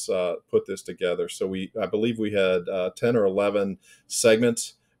put this together. So I believe we had 10 or 11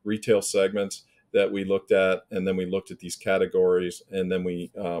 segments, retail segments that we looked at, and then we looked at these categories, and then we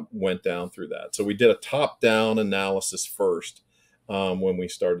went down through that. So we did a top-down analysis first when we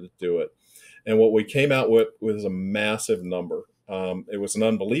started to do it. And what we came out with was a massive number. It was an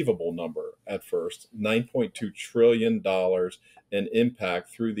unbelievable number at first, $9.2 trillion in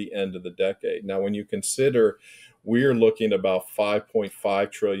impact through the end of the decade. Now, when you consider we're looking at about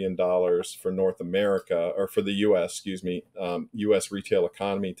 $5.5 trillion for North America, or for the U.S., U.S. retail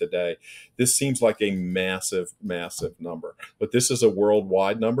economy today, this seems like a massive, massive number. But this is a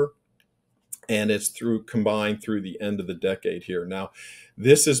worldwide number, and it's combined through the end of the decade here. Now,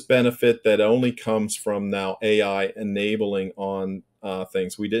 this is benefit that only comes from now AI enabling on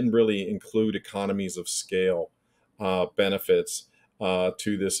things. We didn't really include economies of scale benefits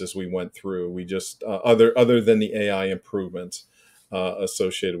to this as we went through. We just other than the AI improvements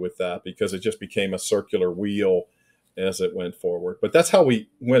associated with that, because it just became a circular wheel as it went forward. But that's how we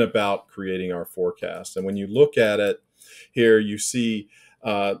went about creating our forecast. And when you look at it here, you see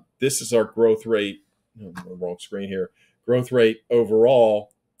this is our growth rate. Wrong screen here. Growth rate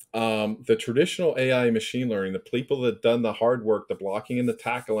overall. The traditional AI machine learning, the people that done the hard work, the blocking and the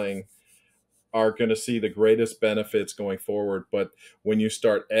tackling, are going to see the greatest benefits going forward. But when you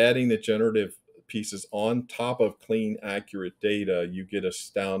start adding the generative pieces on top of clean, accurate data, you get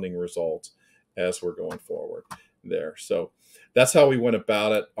astounding results as we're going forward there. So that's how we went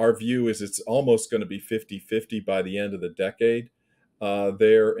about it. Our view is it's almost going to be 50-50 by the end of the decade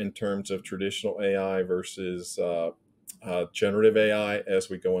there in terms of traditional AI versus generative AI as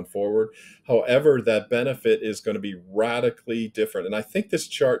we go forward. However, that benefit is going to be radically different. And I think this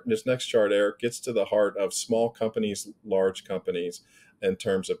next chart, Eric, gets to the heart of small companies, large companies in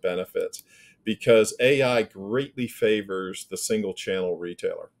terms of benefits, because AI greatly favors the single channel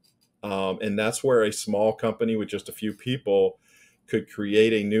retailer. And that's where a small company with just a few people could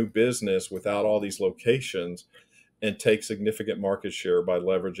create a new business without all these locations and take significant market share by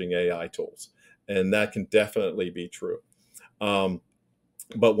leveraging AI tools. And that can definitely be true.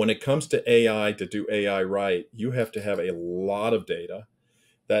 But when it comes to AI, to do AI right, you have to have a lot of data.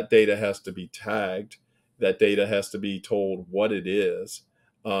 That data has to be tagged. That data has to be told what it is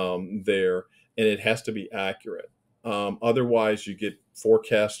there, and it has to be accurate. Otherwise, you get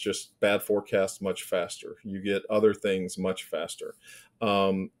bad forecasts much faster. You get other things much faster.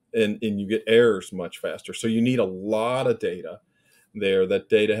 And you get errors much faster. So you need a lot of data there. That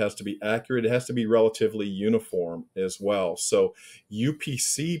data has to be accurate. It has to be relatively uniform as well. So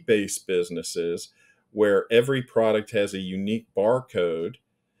UPC-based businesses, where every product has a unique barcode,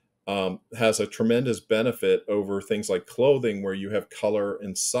 has a tremendous benefit over things like clothing, where you have color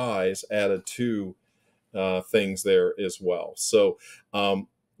and size added to things there as well. So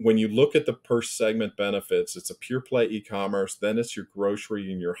when you look at the per segment benefits, it's a pure play e-commerce, then it's your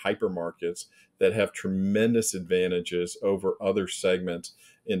grocery and your hypermarkets that have tremendous advantages over other segments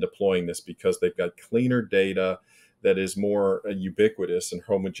in deploying this, because they've got cleaner data that is more ubiquitous and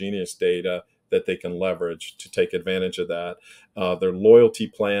homogeneous data that they can leverage to take advantage of that. Their loyalty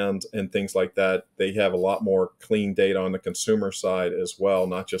plans and things like that, they have a lot more clean data on the consumer side as well,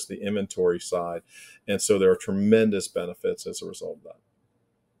 not just the inventory side. And so there are tremendous benefits as a result of that.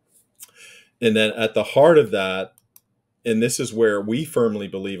 And then at the heart of that, and this is where we firmly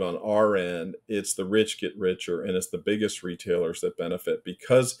believe on our end, it's the rich get richer, and it's the biggest retailers that benefit,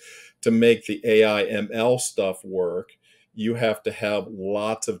 because to make the AI ML stuff work, you have to have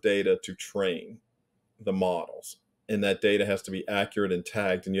lots of data to train the models. And that data has to be accurate and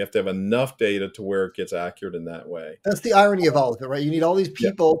tagged, and you have to have enough data to where it gets accurate in that way. That's the irony of all of it, right? You need all these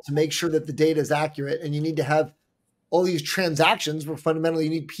people to make sure that the data is accurate, and you need to have all these transactions where fundamentally you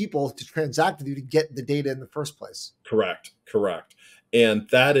need people to transact with you to get the data in the first place. Correct. And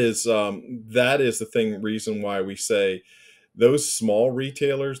that is the reason why we say those small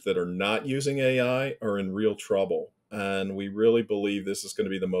retailers that are not using AI are in real trouble. And we really believe this is going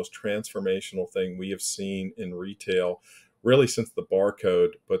to be the most transformational thing we have seen in retail, really since the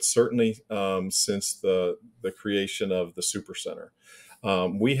barcode, but certainly since the creation of the supercenter.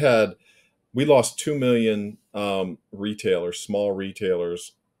 We lost 2 million retailers, small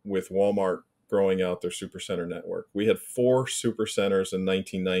retailers, with Walmart growing out their supercenter network. We had 4 supercenters in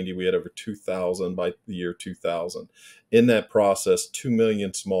 1990. We had over 2,000 by the year 2000. In that process, 2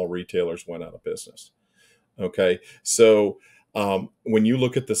 million small retailers went out of business. Okay, so when you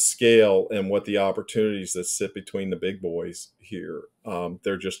look at the scale and what the opportunities that sit between the big boys here,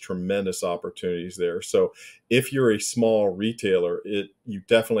 they're just tremendous opportunities there. So if you're a small retailer, you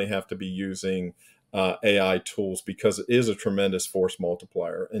definitely have to be using AI tools, because it is a tremendous force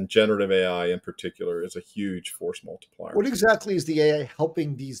multiplier, and generative AI in particular is a huge force multiplier. What exactly is the AI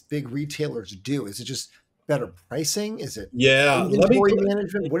helping these big retailers do? Is it just better pricing? Is it inventory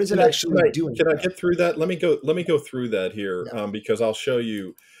management? What is it actually doing? Can I get through that? Let me go through that here, because I'll show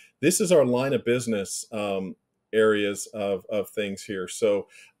you. This is our line of business areas of things here. So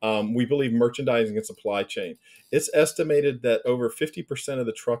we believe merchandising and supply chain. It's estimated that over 50% of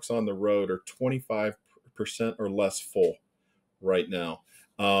the trucks on the road are 25% or less full right now.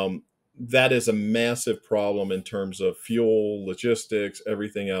 That is a massive problem in terms of fuel, logistics,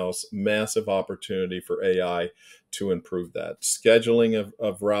 everything else. Massive opportunity for AI to improve that. Scheduling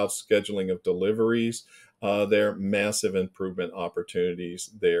of routes, scheduling of deliveries, there are massive improvement opportunities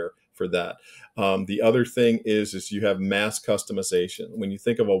there for that. The other thing is you have mass customization. When you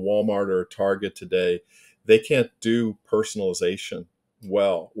think of a Walmart or a Target today, they can't do personalization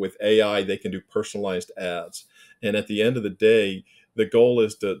well. With AI, they can do personalized ads. And at the end of the day, the goal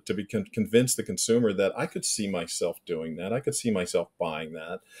is to convince the consumer that I could see myself doing that. I could see myself buying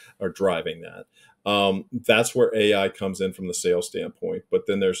that or driving that. That's where AI comes in from the sales standpoint. But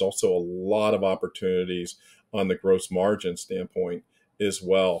then there's also a lot of opportunities on the gross margin standpoint as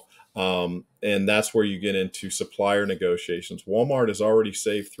well. And that's where you get into supplier negotiations. Walmart has already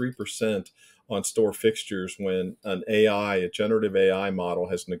saved 3% on store fixtures when a generative AI model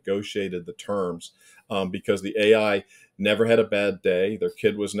has negotiated the terms, because the AI never had a bad day. Their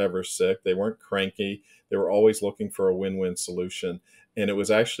kid was never sick. They weren't cranky. They were always looking for a win-win solution. And it was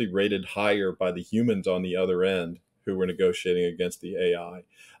actually rated higher by the humans on the other end who were negotiating against the AI.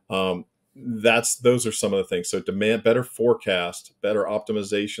 those are some of the things. So demand, better forecast, better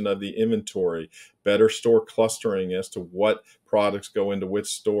optimization of the inventory, better store clustering as to what products go into which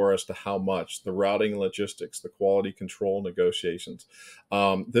store as to how much, the routing and logistics, the quality control negotiations.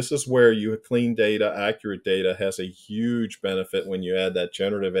 This is where you clean data, accurate data has a huge benefit when you add that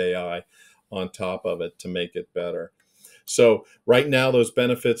generative AI on top of it to make it better. So right now, those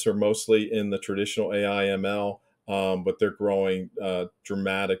benefits are mostly in the traditional AI ML. But they're growing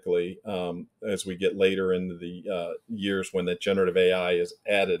dramatically as we get later into the years when that generative AI is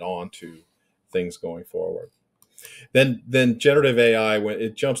added on to things going forward. Then generative AI, when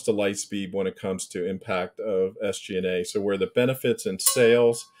it jumps to light speed when it comes to impact of SG&A. So where the benefits in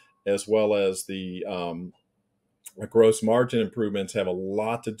sales as well as the gross margin improvements have a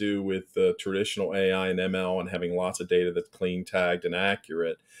lot to do with the traditional AI and ML and having lots of data that's clean, tagged, and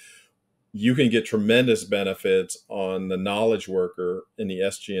accurate. You can get tremendous benefits on the knowledge worker in the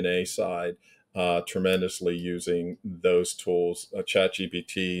SG&A side tremendously using those tools,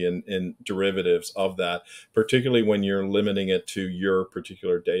 ChatGPT and derivatives of that, particularly when you're limiting it to your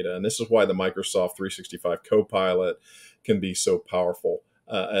particular data. And this is why the Microsoft 365 Copilot can be so powerful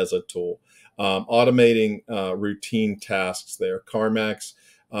as a tool. Automating routine tasks there. CarMax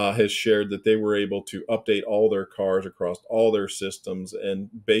has shared that they were able to update all their cars across all their systems and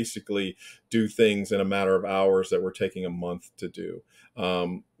basically do things in a matter of hours that were taking a month to do.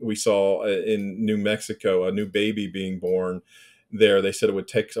 We saw in New Mexico a new baby being born there. They said it would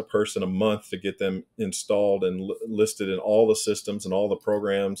take a person a month to get them installed and listed in all the systems and all the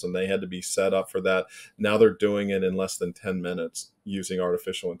programs, and they had to be set up for that. Now they're doing it in less than 10 minutes using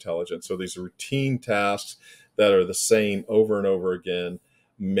artificial intelligence. So these routine tasks that are the same over and over again,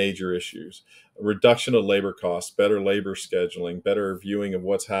 major issues. Reduction of labor costs, better labor scheduling, better viewing of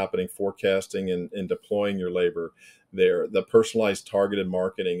what's happening, forecasting and deploying your labor there. The personalized targeted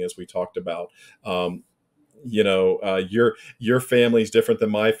marketing, as we talked about. Your family's different than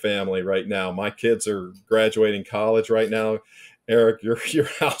my family right now. My kids are graduating college right now. Eric, your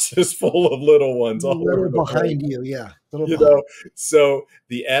house is full of little ones all over the behind place. you, yeah. Little You behind. know, so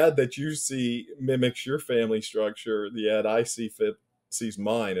the ad that you see mimics your family structure. The ad I see sees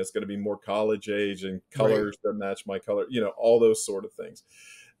mine. It's going to be more college age and colors that match my color. All those sort of things.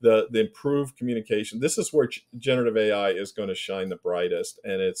 The improved communication. This is where generative AI is going to shine the brightest,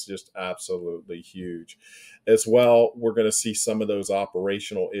 and it's just absolutely huge. As well, we're going to see some of those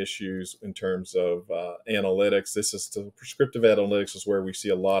operational issues in terms of analytics. This is the prescriptive analytics is where we see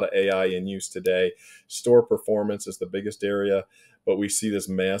a lot of AI in use today. Store performance is the biggest area, but we see this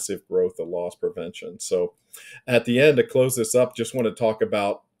massive growth of loss prevention. So at the end, to close this up, just want to talk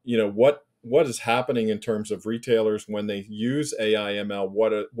about, what is happening in terms of retailers when they use AI ML,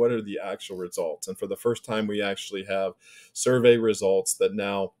 what are the actual results? And for the first time, we actually have survey results that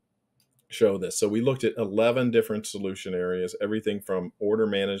now show this. So we looked at 11 different solution areas, everything from order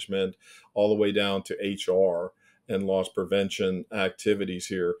management all the way down to HR and loss prevention activities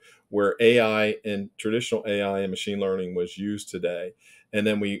here, where AI and traditional AI and machine learning was used today. And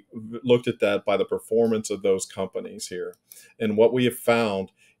then we looked at that by the performance of those companies here. And what we have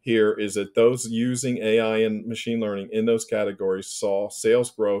found here is that those using AI and machine learning in those categories saw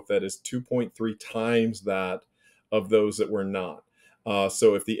sales growth that is 2.3 times that of those that were not.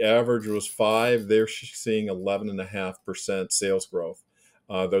 So if the average was 5, they're seeing 11.5% sales growth.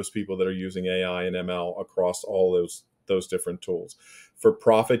 Those people that are using AI and ML across all those different tools. For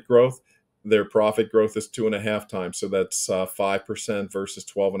profit growth, their profit growth is 2.5 times. So that's 5% versus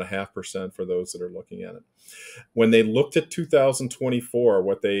 12.5% for those that are looking at it. When they looked at 2024,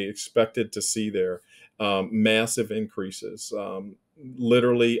 what they expected to see there, massive increases,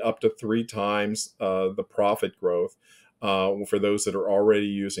 literally up to 3 times the profit growth for those that are already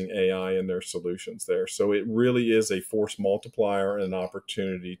using AI in their solutions there. So it really is a force multiplier and an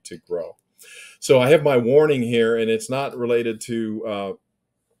opportunity to grow. So I have my warning here, and it's not related to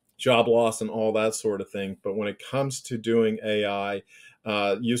job loss and all that sort of thing. But when it comes to doing AI,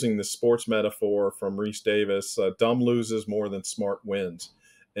 using the sports metaphor from Reese Davis, dumb loses more than smart wins.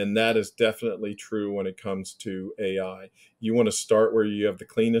 And that is definitely true when it comes to AI. You want to start where you have the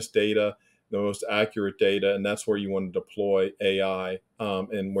cleanest data, the most accurate data, and that's where you want to deploy AI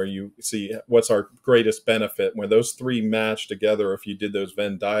and where you see what's our greatest benefit. When those three match together, if you did those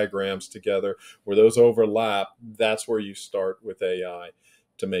Venn diagrams together, where those overlap, that's where you start with AI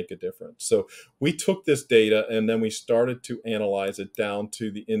to make a difference. So we took this data and then we started to analyze it down to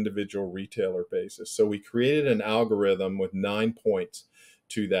the individual retailer basis. So we created an algorithm with 9 points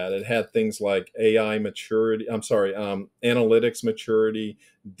to that. It had things like AI maturity, analytics maturity,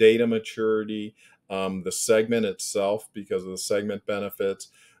 data maturity, the segment itself because of the segment benefits.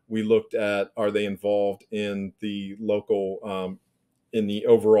 We looked at, are they involved in the local, in the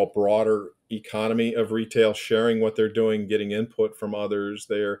overall broader economy of retail, sharing what they're doing, getting input from others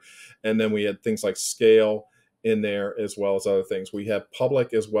there. And then we had things like scale in there, as well as other things. We have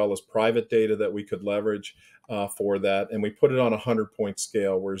public as well as private data that we could leverage for that. And we put it on a 100-point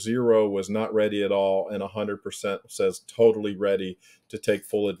scale, where 0 was not ready at all and 100% says totally ready to take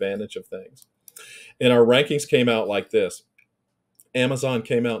full advantage of things. And our rankings came out like this. Amazon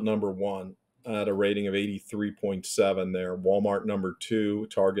came out number 1 at a rating of 83.7 there. Walmart number 2,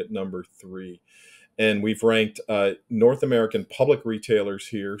 Target number 3. And we've ranked North American public retailers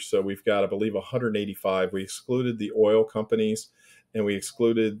here. So we've got, I believe, 185. We excluded the oil companies, and we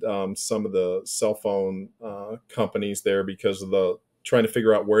excluded some of the cell phone companies there because of the trying to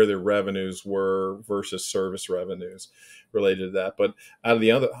figure out where their revenues were versus service revenues related to that. But out of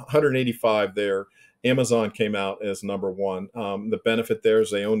the other 185 there, Amazon came out as number 1. The benefit there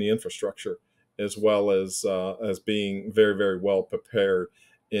is they own the infrastructure, as well as being very, very well prepared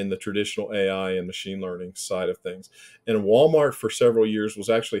in the traditional AI and machine learning side of things. And Walmart for several years was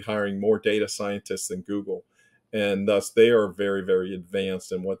actually hiring more data scientists than Google. And thus they are very, very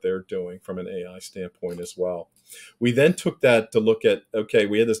advanced in what they're doing from an AI standpoint as well. We then took that to look at, okay,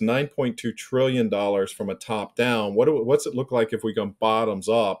 we had this $9.2 trillion from a top down. What's it look like if we go bottoms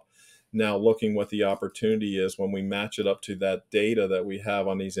up? Now looking what the opportunity is when we match it up to that data that we have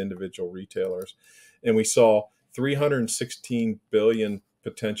on these individual retailers. And we saw 316 billion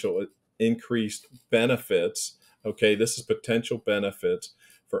potential increased benefits. Okay, this is potential benefits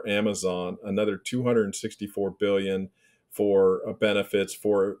for Amazon, another 264 billion for benefits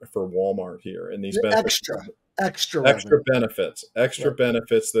for Walmart here. And these benefits, extra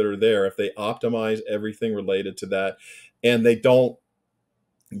benefits that are there if they optimize everything related to that, and they don't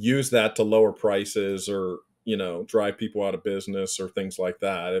use that to lower prices or, you know, drive people out of business or things like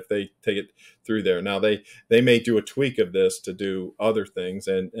that. If they take it through there, now they may do a tweak of this to do other things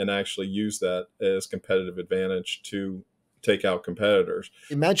and actually use that as competitive advantage to take out competitors.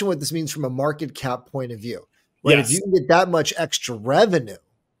 Imagine what this means from a market cap point of view, right? Yes. If you can get that much extra revenue,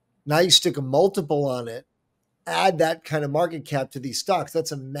 now you stick a multiple on it, add that kind of market cap to these stocks.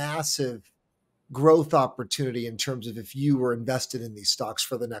 That's a massive growth opportunity in terms of if you were invested in these stocks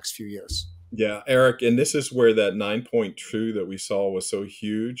for the next few years. Yeah, Eric, and this is where that 9.2 that we saw was so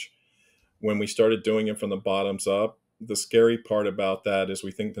huge when we started doing it from the bottoms up. The scary part about that is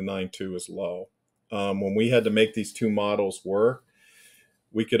we think the 9.2 is low. When we had to make these two models work,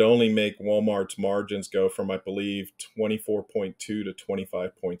 we could only make Walmart's margins go from, I believe, 24.2 to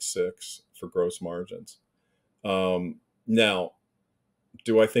 25.6 for gross margins. Now,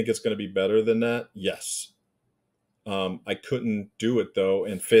 do I think it's going to be better than that? Yes. I couldn't do it, though,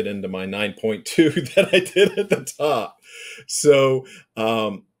 and fit into my 9.2 that I did at the top. So,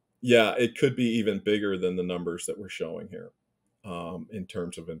 yeah, it could be even bigger than the numbers that we're showing here in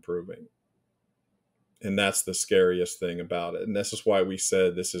terms of improving. And that's the scariest thing about it. And this is why we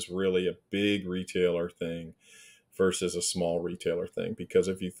said this is really a big retailer thing versus a small retailer thing. Because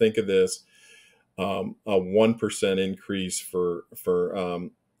if you think of this, a 1% increase for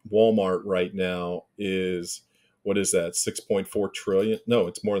Walmart right now is, what is that? 6.4 trillion? No,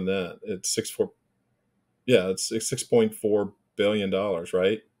 it's more than that. It's it's $6.4 billion,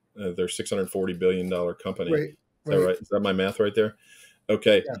 right? They're $640 billion company. Right. Is that right? Is that my math right there?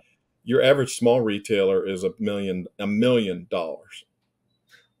 Okay. Yeah. Your average small retailer is $1 million.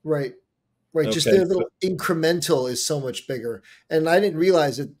 Right. Right. Okay. Just their little incremental is so much bigger. And I didn't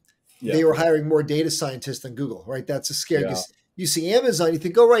realize that they were hiring more data scientists than Google, right? That's a scary. Yeah. You see Amazon, you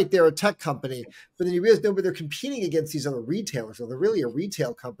think, oh, right, they're a tech company. But then you realize, no, but they're competing against these other retailers. So they're really a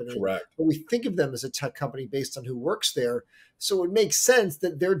retail company. Correct. But we think of them as a tech company based on who works there. So it makes sense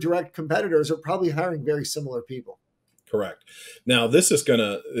that their direct competitors are probably hiring very similar people. Correct. Now, this is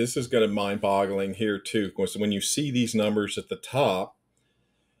gonna mind-boggling here too, because when you see these numbers at the top,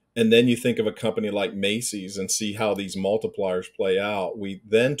 and then you think of a company like Macy's and see how these multipliers play out, we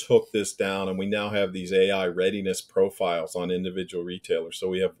then took this down and we now have these AI readiness profiles on individual retailers. So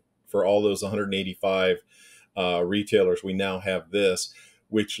we have, for all those 185 retailers, we now have this,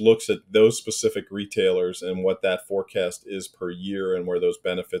 which looks at those specific retailers and what that forecast is per year and where those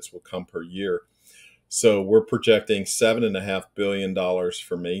benefits will come per year. So we're projecting $7.5 billion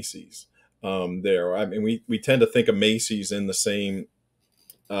for Macy's there. I mean, we tend to think of Macy's in the same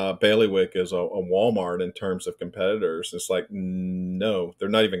bailiwick as a Walmart in terms of competitors. It's like, no, they're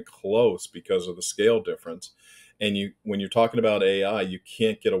not even close because of the scale difference. And when you're talking about AI, you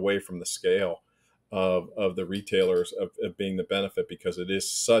can't get away from the scale of the retailers of being the benefit, because it is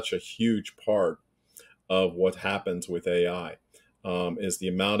such a huge part of what happens with AI. is the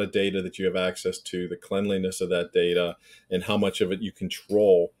amount of data that you have access to, the cleanliness of that data, and how much of it you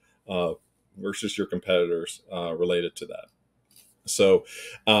control versus your competitors related to that. So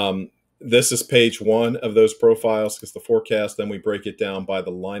this is page one of those profiles, because the forecast, then we break it down by the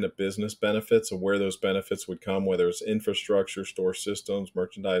line of business benefits and where those benefits would come, whether it's infrastructure, store systems,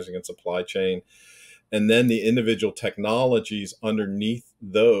 merchandising, and supply chain. And then the individual technologies underneath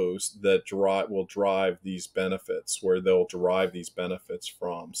those that will drive these benefits, where they'll derive these benefits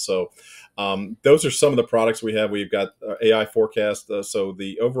from. So those are some of the products we have. We've got AI forecast. So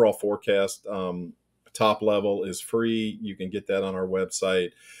the overall forecast top level is free. You can get that on our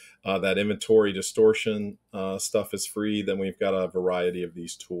website. That inventory distortion stuff is free. Then we've got a variety of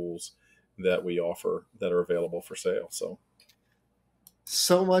these tools that we offer that are available for sale.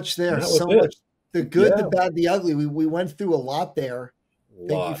 So much there, so much. The good, yeah. the bad, the ugly. We went through a lot there. Thank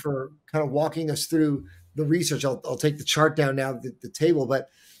you Lot. for kind of walking us through the research. I'll take the chart down now, the table, but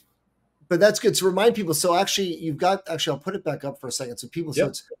that's good. So remind people. So actually, I'll put it back up for a second. So people, Yep. So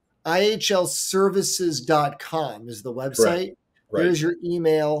it's ihlservices.com is the website. Correct. Right. There's your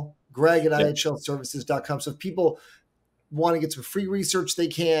email, Greg at ihlservices.com. So if people want to get some free research, they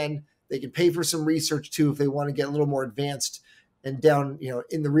can pay for some research too if they want to get a little more advanced and down,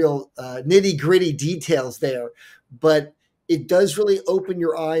 in the real nitty gritty details there. But it does really open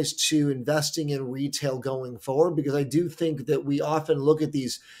your eyes to investing in retail going forward, because I do think that we often look at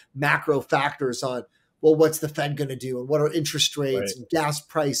these macro factors on, well, what's the Fed going to do? And what are interest rates and gas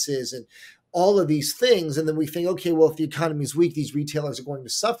prices and all of these things? And then we think, okay, well, if the economy is weak, these retailers are going to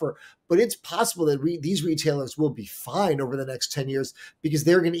suffer. But it's possible that these retailers will be fine over the next 10 years because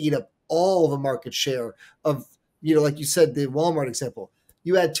they're going to eat up all the market share of, like you said, the Walmart example.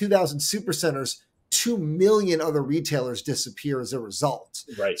 You had 2,000 supercenters, 2 million other retailers disappear as a result.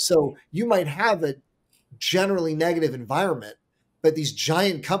 Right. So you might have a generally negative environment, but these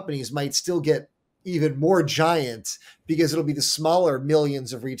giant companies might still get even more giant because it'll be the smaller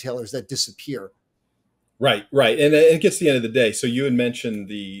millions of retailers that disappear. Right. And it gets to the end of the day. So you had mentioned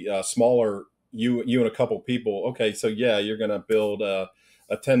the smaller, you and a couple people. Okay, so yeah, you're going to build a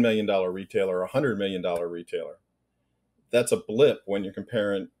 $10 million retailer, a $100 million retailer. That's a blip when you're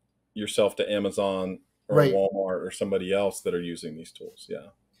comparing yourself to Amazon or Walmart or somebody else that are using these tools. Yeah.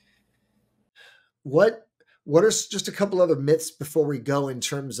 What are just a couple other myths before we go, in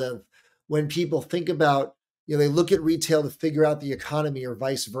terms of when people think about, they look at retail to figure out the economy or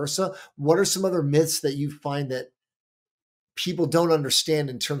vice versa? What are some other myths that you find that people don't understand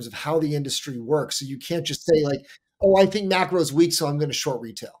in terms of how the industry works? So you can't just say like, oh, I think macro is weak, so I'm going to short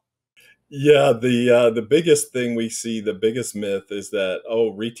retail. Yeah, the biggest thing we see, the biggest myth is that,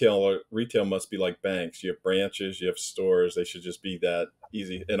 retail must be like banks. You have branches, you have stores, they should just be that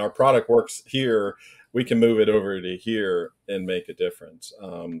easy. And our product works here, we can move it over to here and make a difference.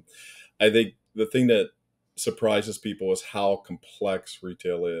 I think the thing that surprises people is how complex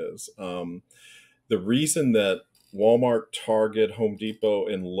retail is. The reason that Walmart, Target, Home Depot,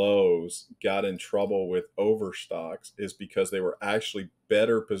 and Lowe's got in trouble with overstocks is because they were actually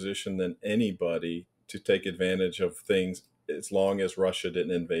better positioned than anybody to take advantage of things as long as Russia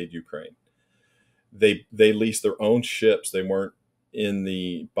didn't invade Ukraine. They leased their own ships. They weren't in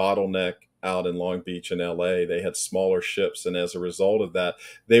the bottleneck out in Long Beach and LA. They had smaller ships. And as a result of that,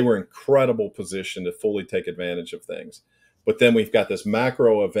 they were in incredible position to fully take advantage of things. But then we've got this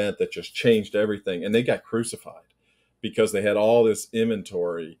macro event that just changed everything, and they got crucified because they had all this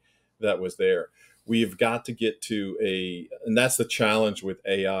inventory that was there. We've got to get to and that's the challenge with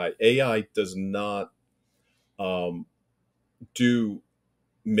AI. AI does not do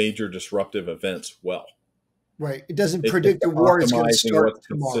major disruptive events well. Right. It doesn't predict the war is going to start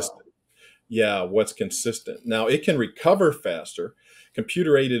tomorrow. Consistent. Yeah, what's consistent. Now, it can recover faster.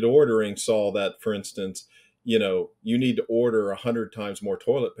 Computer-aided ordering saw that, for instance, you need to order 100 times more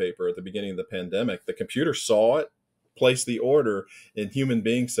toilet paper at the beginning of the pandemic. The computer saw it, placed the order, and human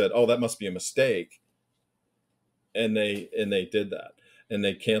beings said, oh, that must be a mistake. And they did that. And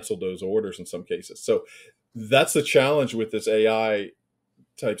they canceled those orders in some cases. So that's the challenge with this AI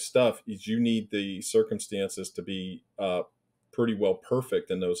type stuff, is you need the circumstances to be pretty well perfect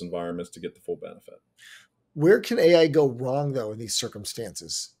in those environments to get the full benefit. Where can AI go wrong, though, in these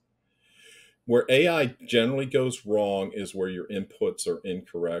circumstances? Where AI generally goes wrong is where your inputs are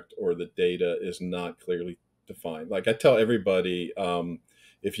incorrect or the data is not clearly defined. Like I tell everybody,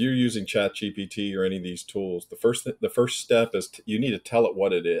 if you're using ChatGPT or any of these tools, the first step is you need to tell it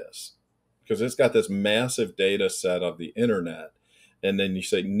what it is, because it's got this massive data set of the internet. And then you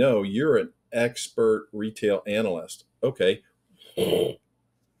say, no, you're an expert retail analyst. Okay.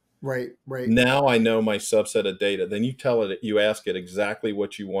 Right, right. Now I know my subset of data. Then you tell it, you ask it exactly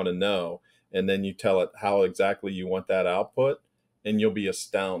what you want to know, and then you tell it how exactly you want that output, and you'll be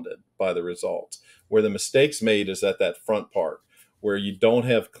astounded by the results. Where the mistakes made is at that front part, where you don't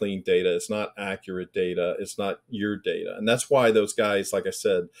have clean data. It's not accurate data. It's not your data. And that's why those guys, like I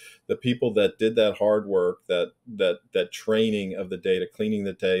said, the people that did that hard work, that training of the data, cleaning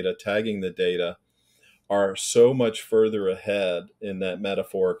the data, tagging the data, are so much further ahead in that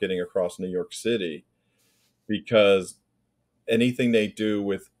metaphor getting across New York City, because anything they do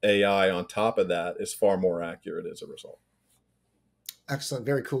with AI on top of that is far more accurate as a result. Excellent.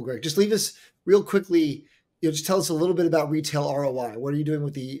 Very cool, Greg. Just leave us real quickly. Just tell us a little bit about retail ROI. What are you doing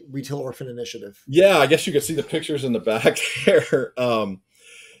with the Retail Orphan Initiative? Yeah, I guess you can see the pictures in the back there.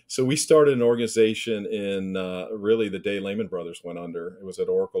 So we started an organization in really the day Lehman Brothers went under. It was at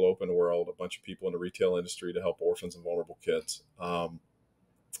Oracle Open World, a bunch of people in the retail industry to help orphans and vulnerable kids. And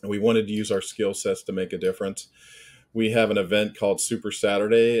we wanted to use our skill sets to make a difference. We have an event called Super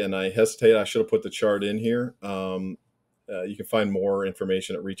Saturday, and I hesitate, I should have put the chart in here. You can find more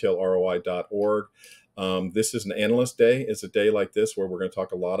information at retailroi.org. This is an analyst day. It's a day like this where we're going to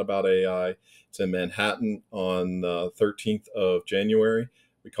talk a lot about AI. It's in Manhattan on the 13th of January.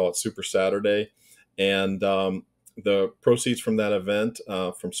 We call it Super Saturday. And the proceeds from that event,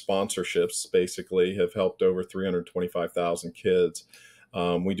 from sponsorships, basically have helped over 325,000 kids.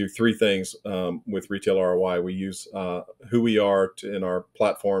 We do three things with Retail ROI. We use who we are in our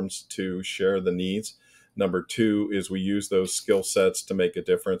platforms to share the needs. Number two is we use those skill sets to make a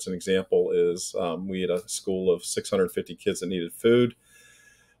difference. An example is we had a school of 650 kids that needed food.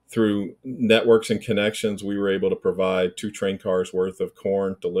 Through networks and connections, we were able to provide 2 train cars worth of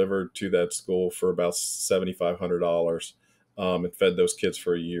corn delivered to that school for about $7,500 and fed those kids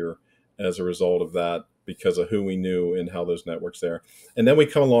for a year as a result of that, because of who we knew and how those networks there. And then we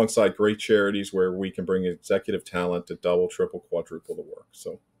come alongside great charities where we can bring executive talent to double, triple, quadruple the work.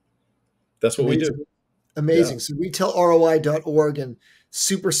 So that's what we do. Amazing. Yeah. So retailroi.org and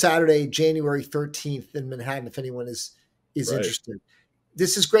Super Saturday, January 13th in Manhattan, if anyone is right. Interested.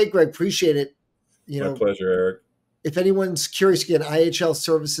 This is great, Greg. Appreciate it. My pleasure, Eric. If anyone's curious, again,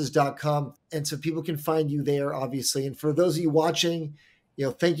 ihlservices.com. And so people can find you there, obviously. And for those of you watching,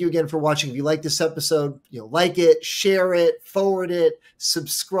 thank you again for watching. If you like this episode, like it, share it, forward it,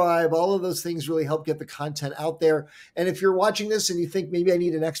 subscribe. All of those things really help get the content out there. And if you're watching this and you think maybe I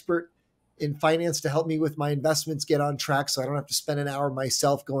need an expert in finance to help me with my investments get on track so I don't have to spend an hour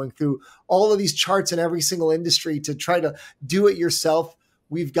myself going through all of these charts in every single industry to try to do it yourself,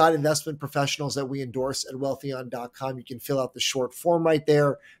 we've got investment professionals that we endorse at Wealthion.com. You can fill out the short form right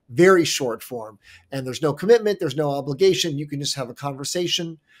there, very short form. And there's no commitment, there's no obligation. You can just have a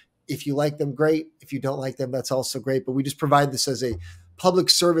conversation. If you like them, great. If you don't like them, that's also great. But we just provide this as a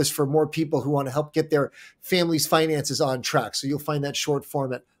public service for more people who want to help get their family's finances on track. So you'll find that short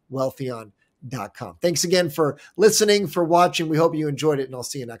form at Wealthion.com. Thanks again for listening, for watching. We hope you enjoyed it, and I'll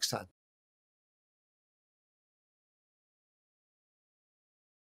see you next time.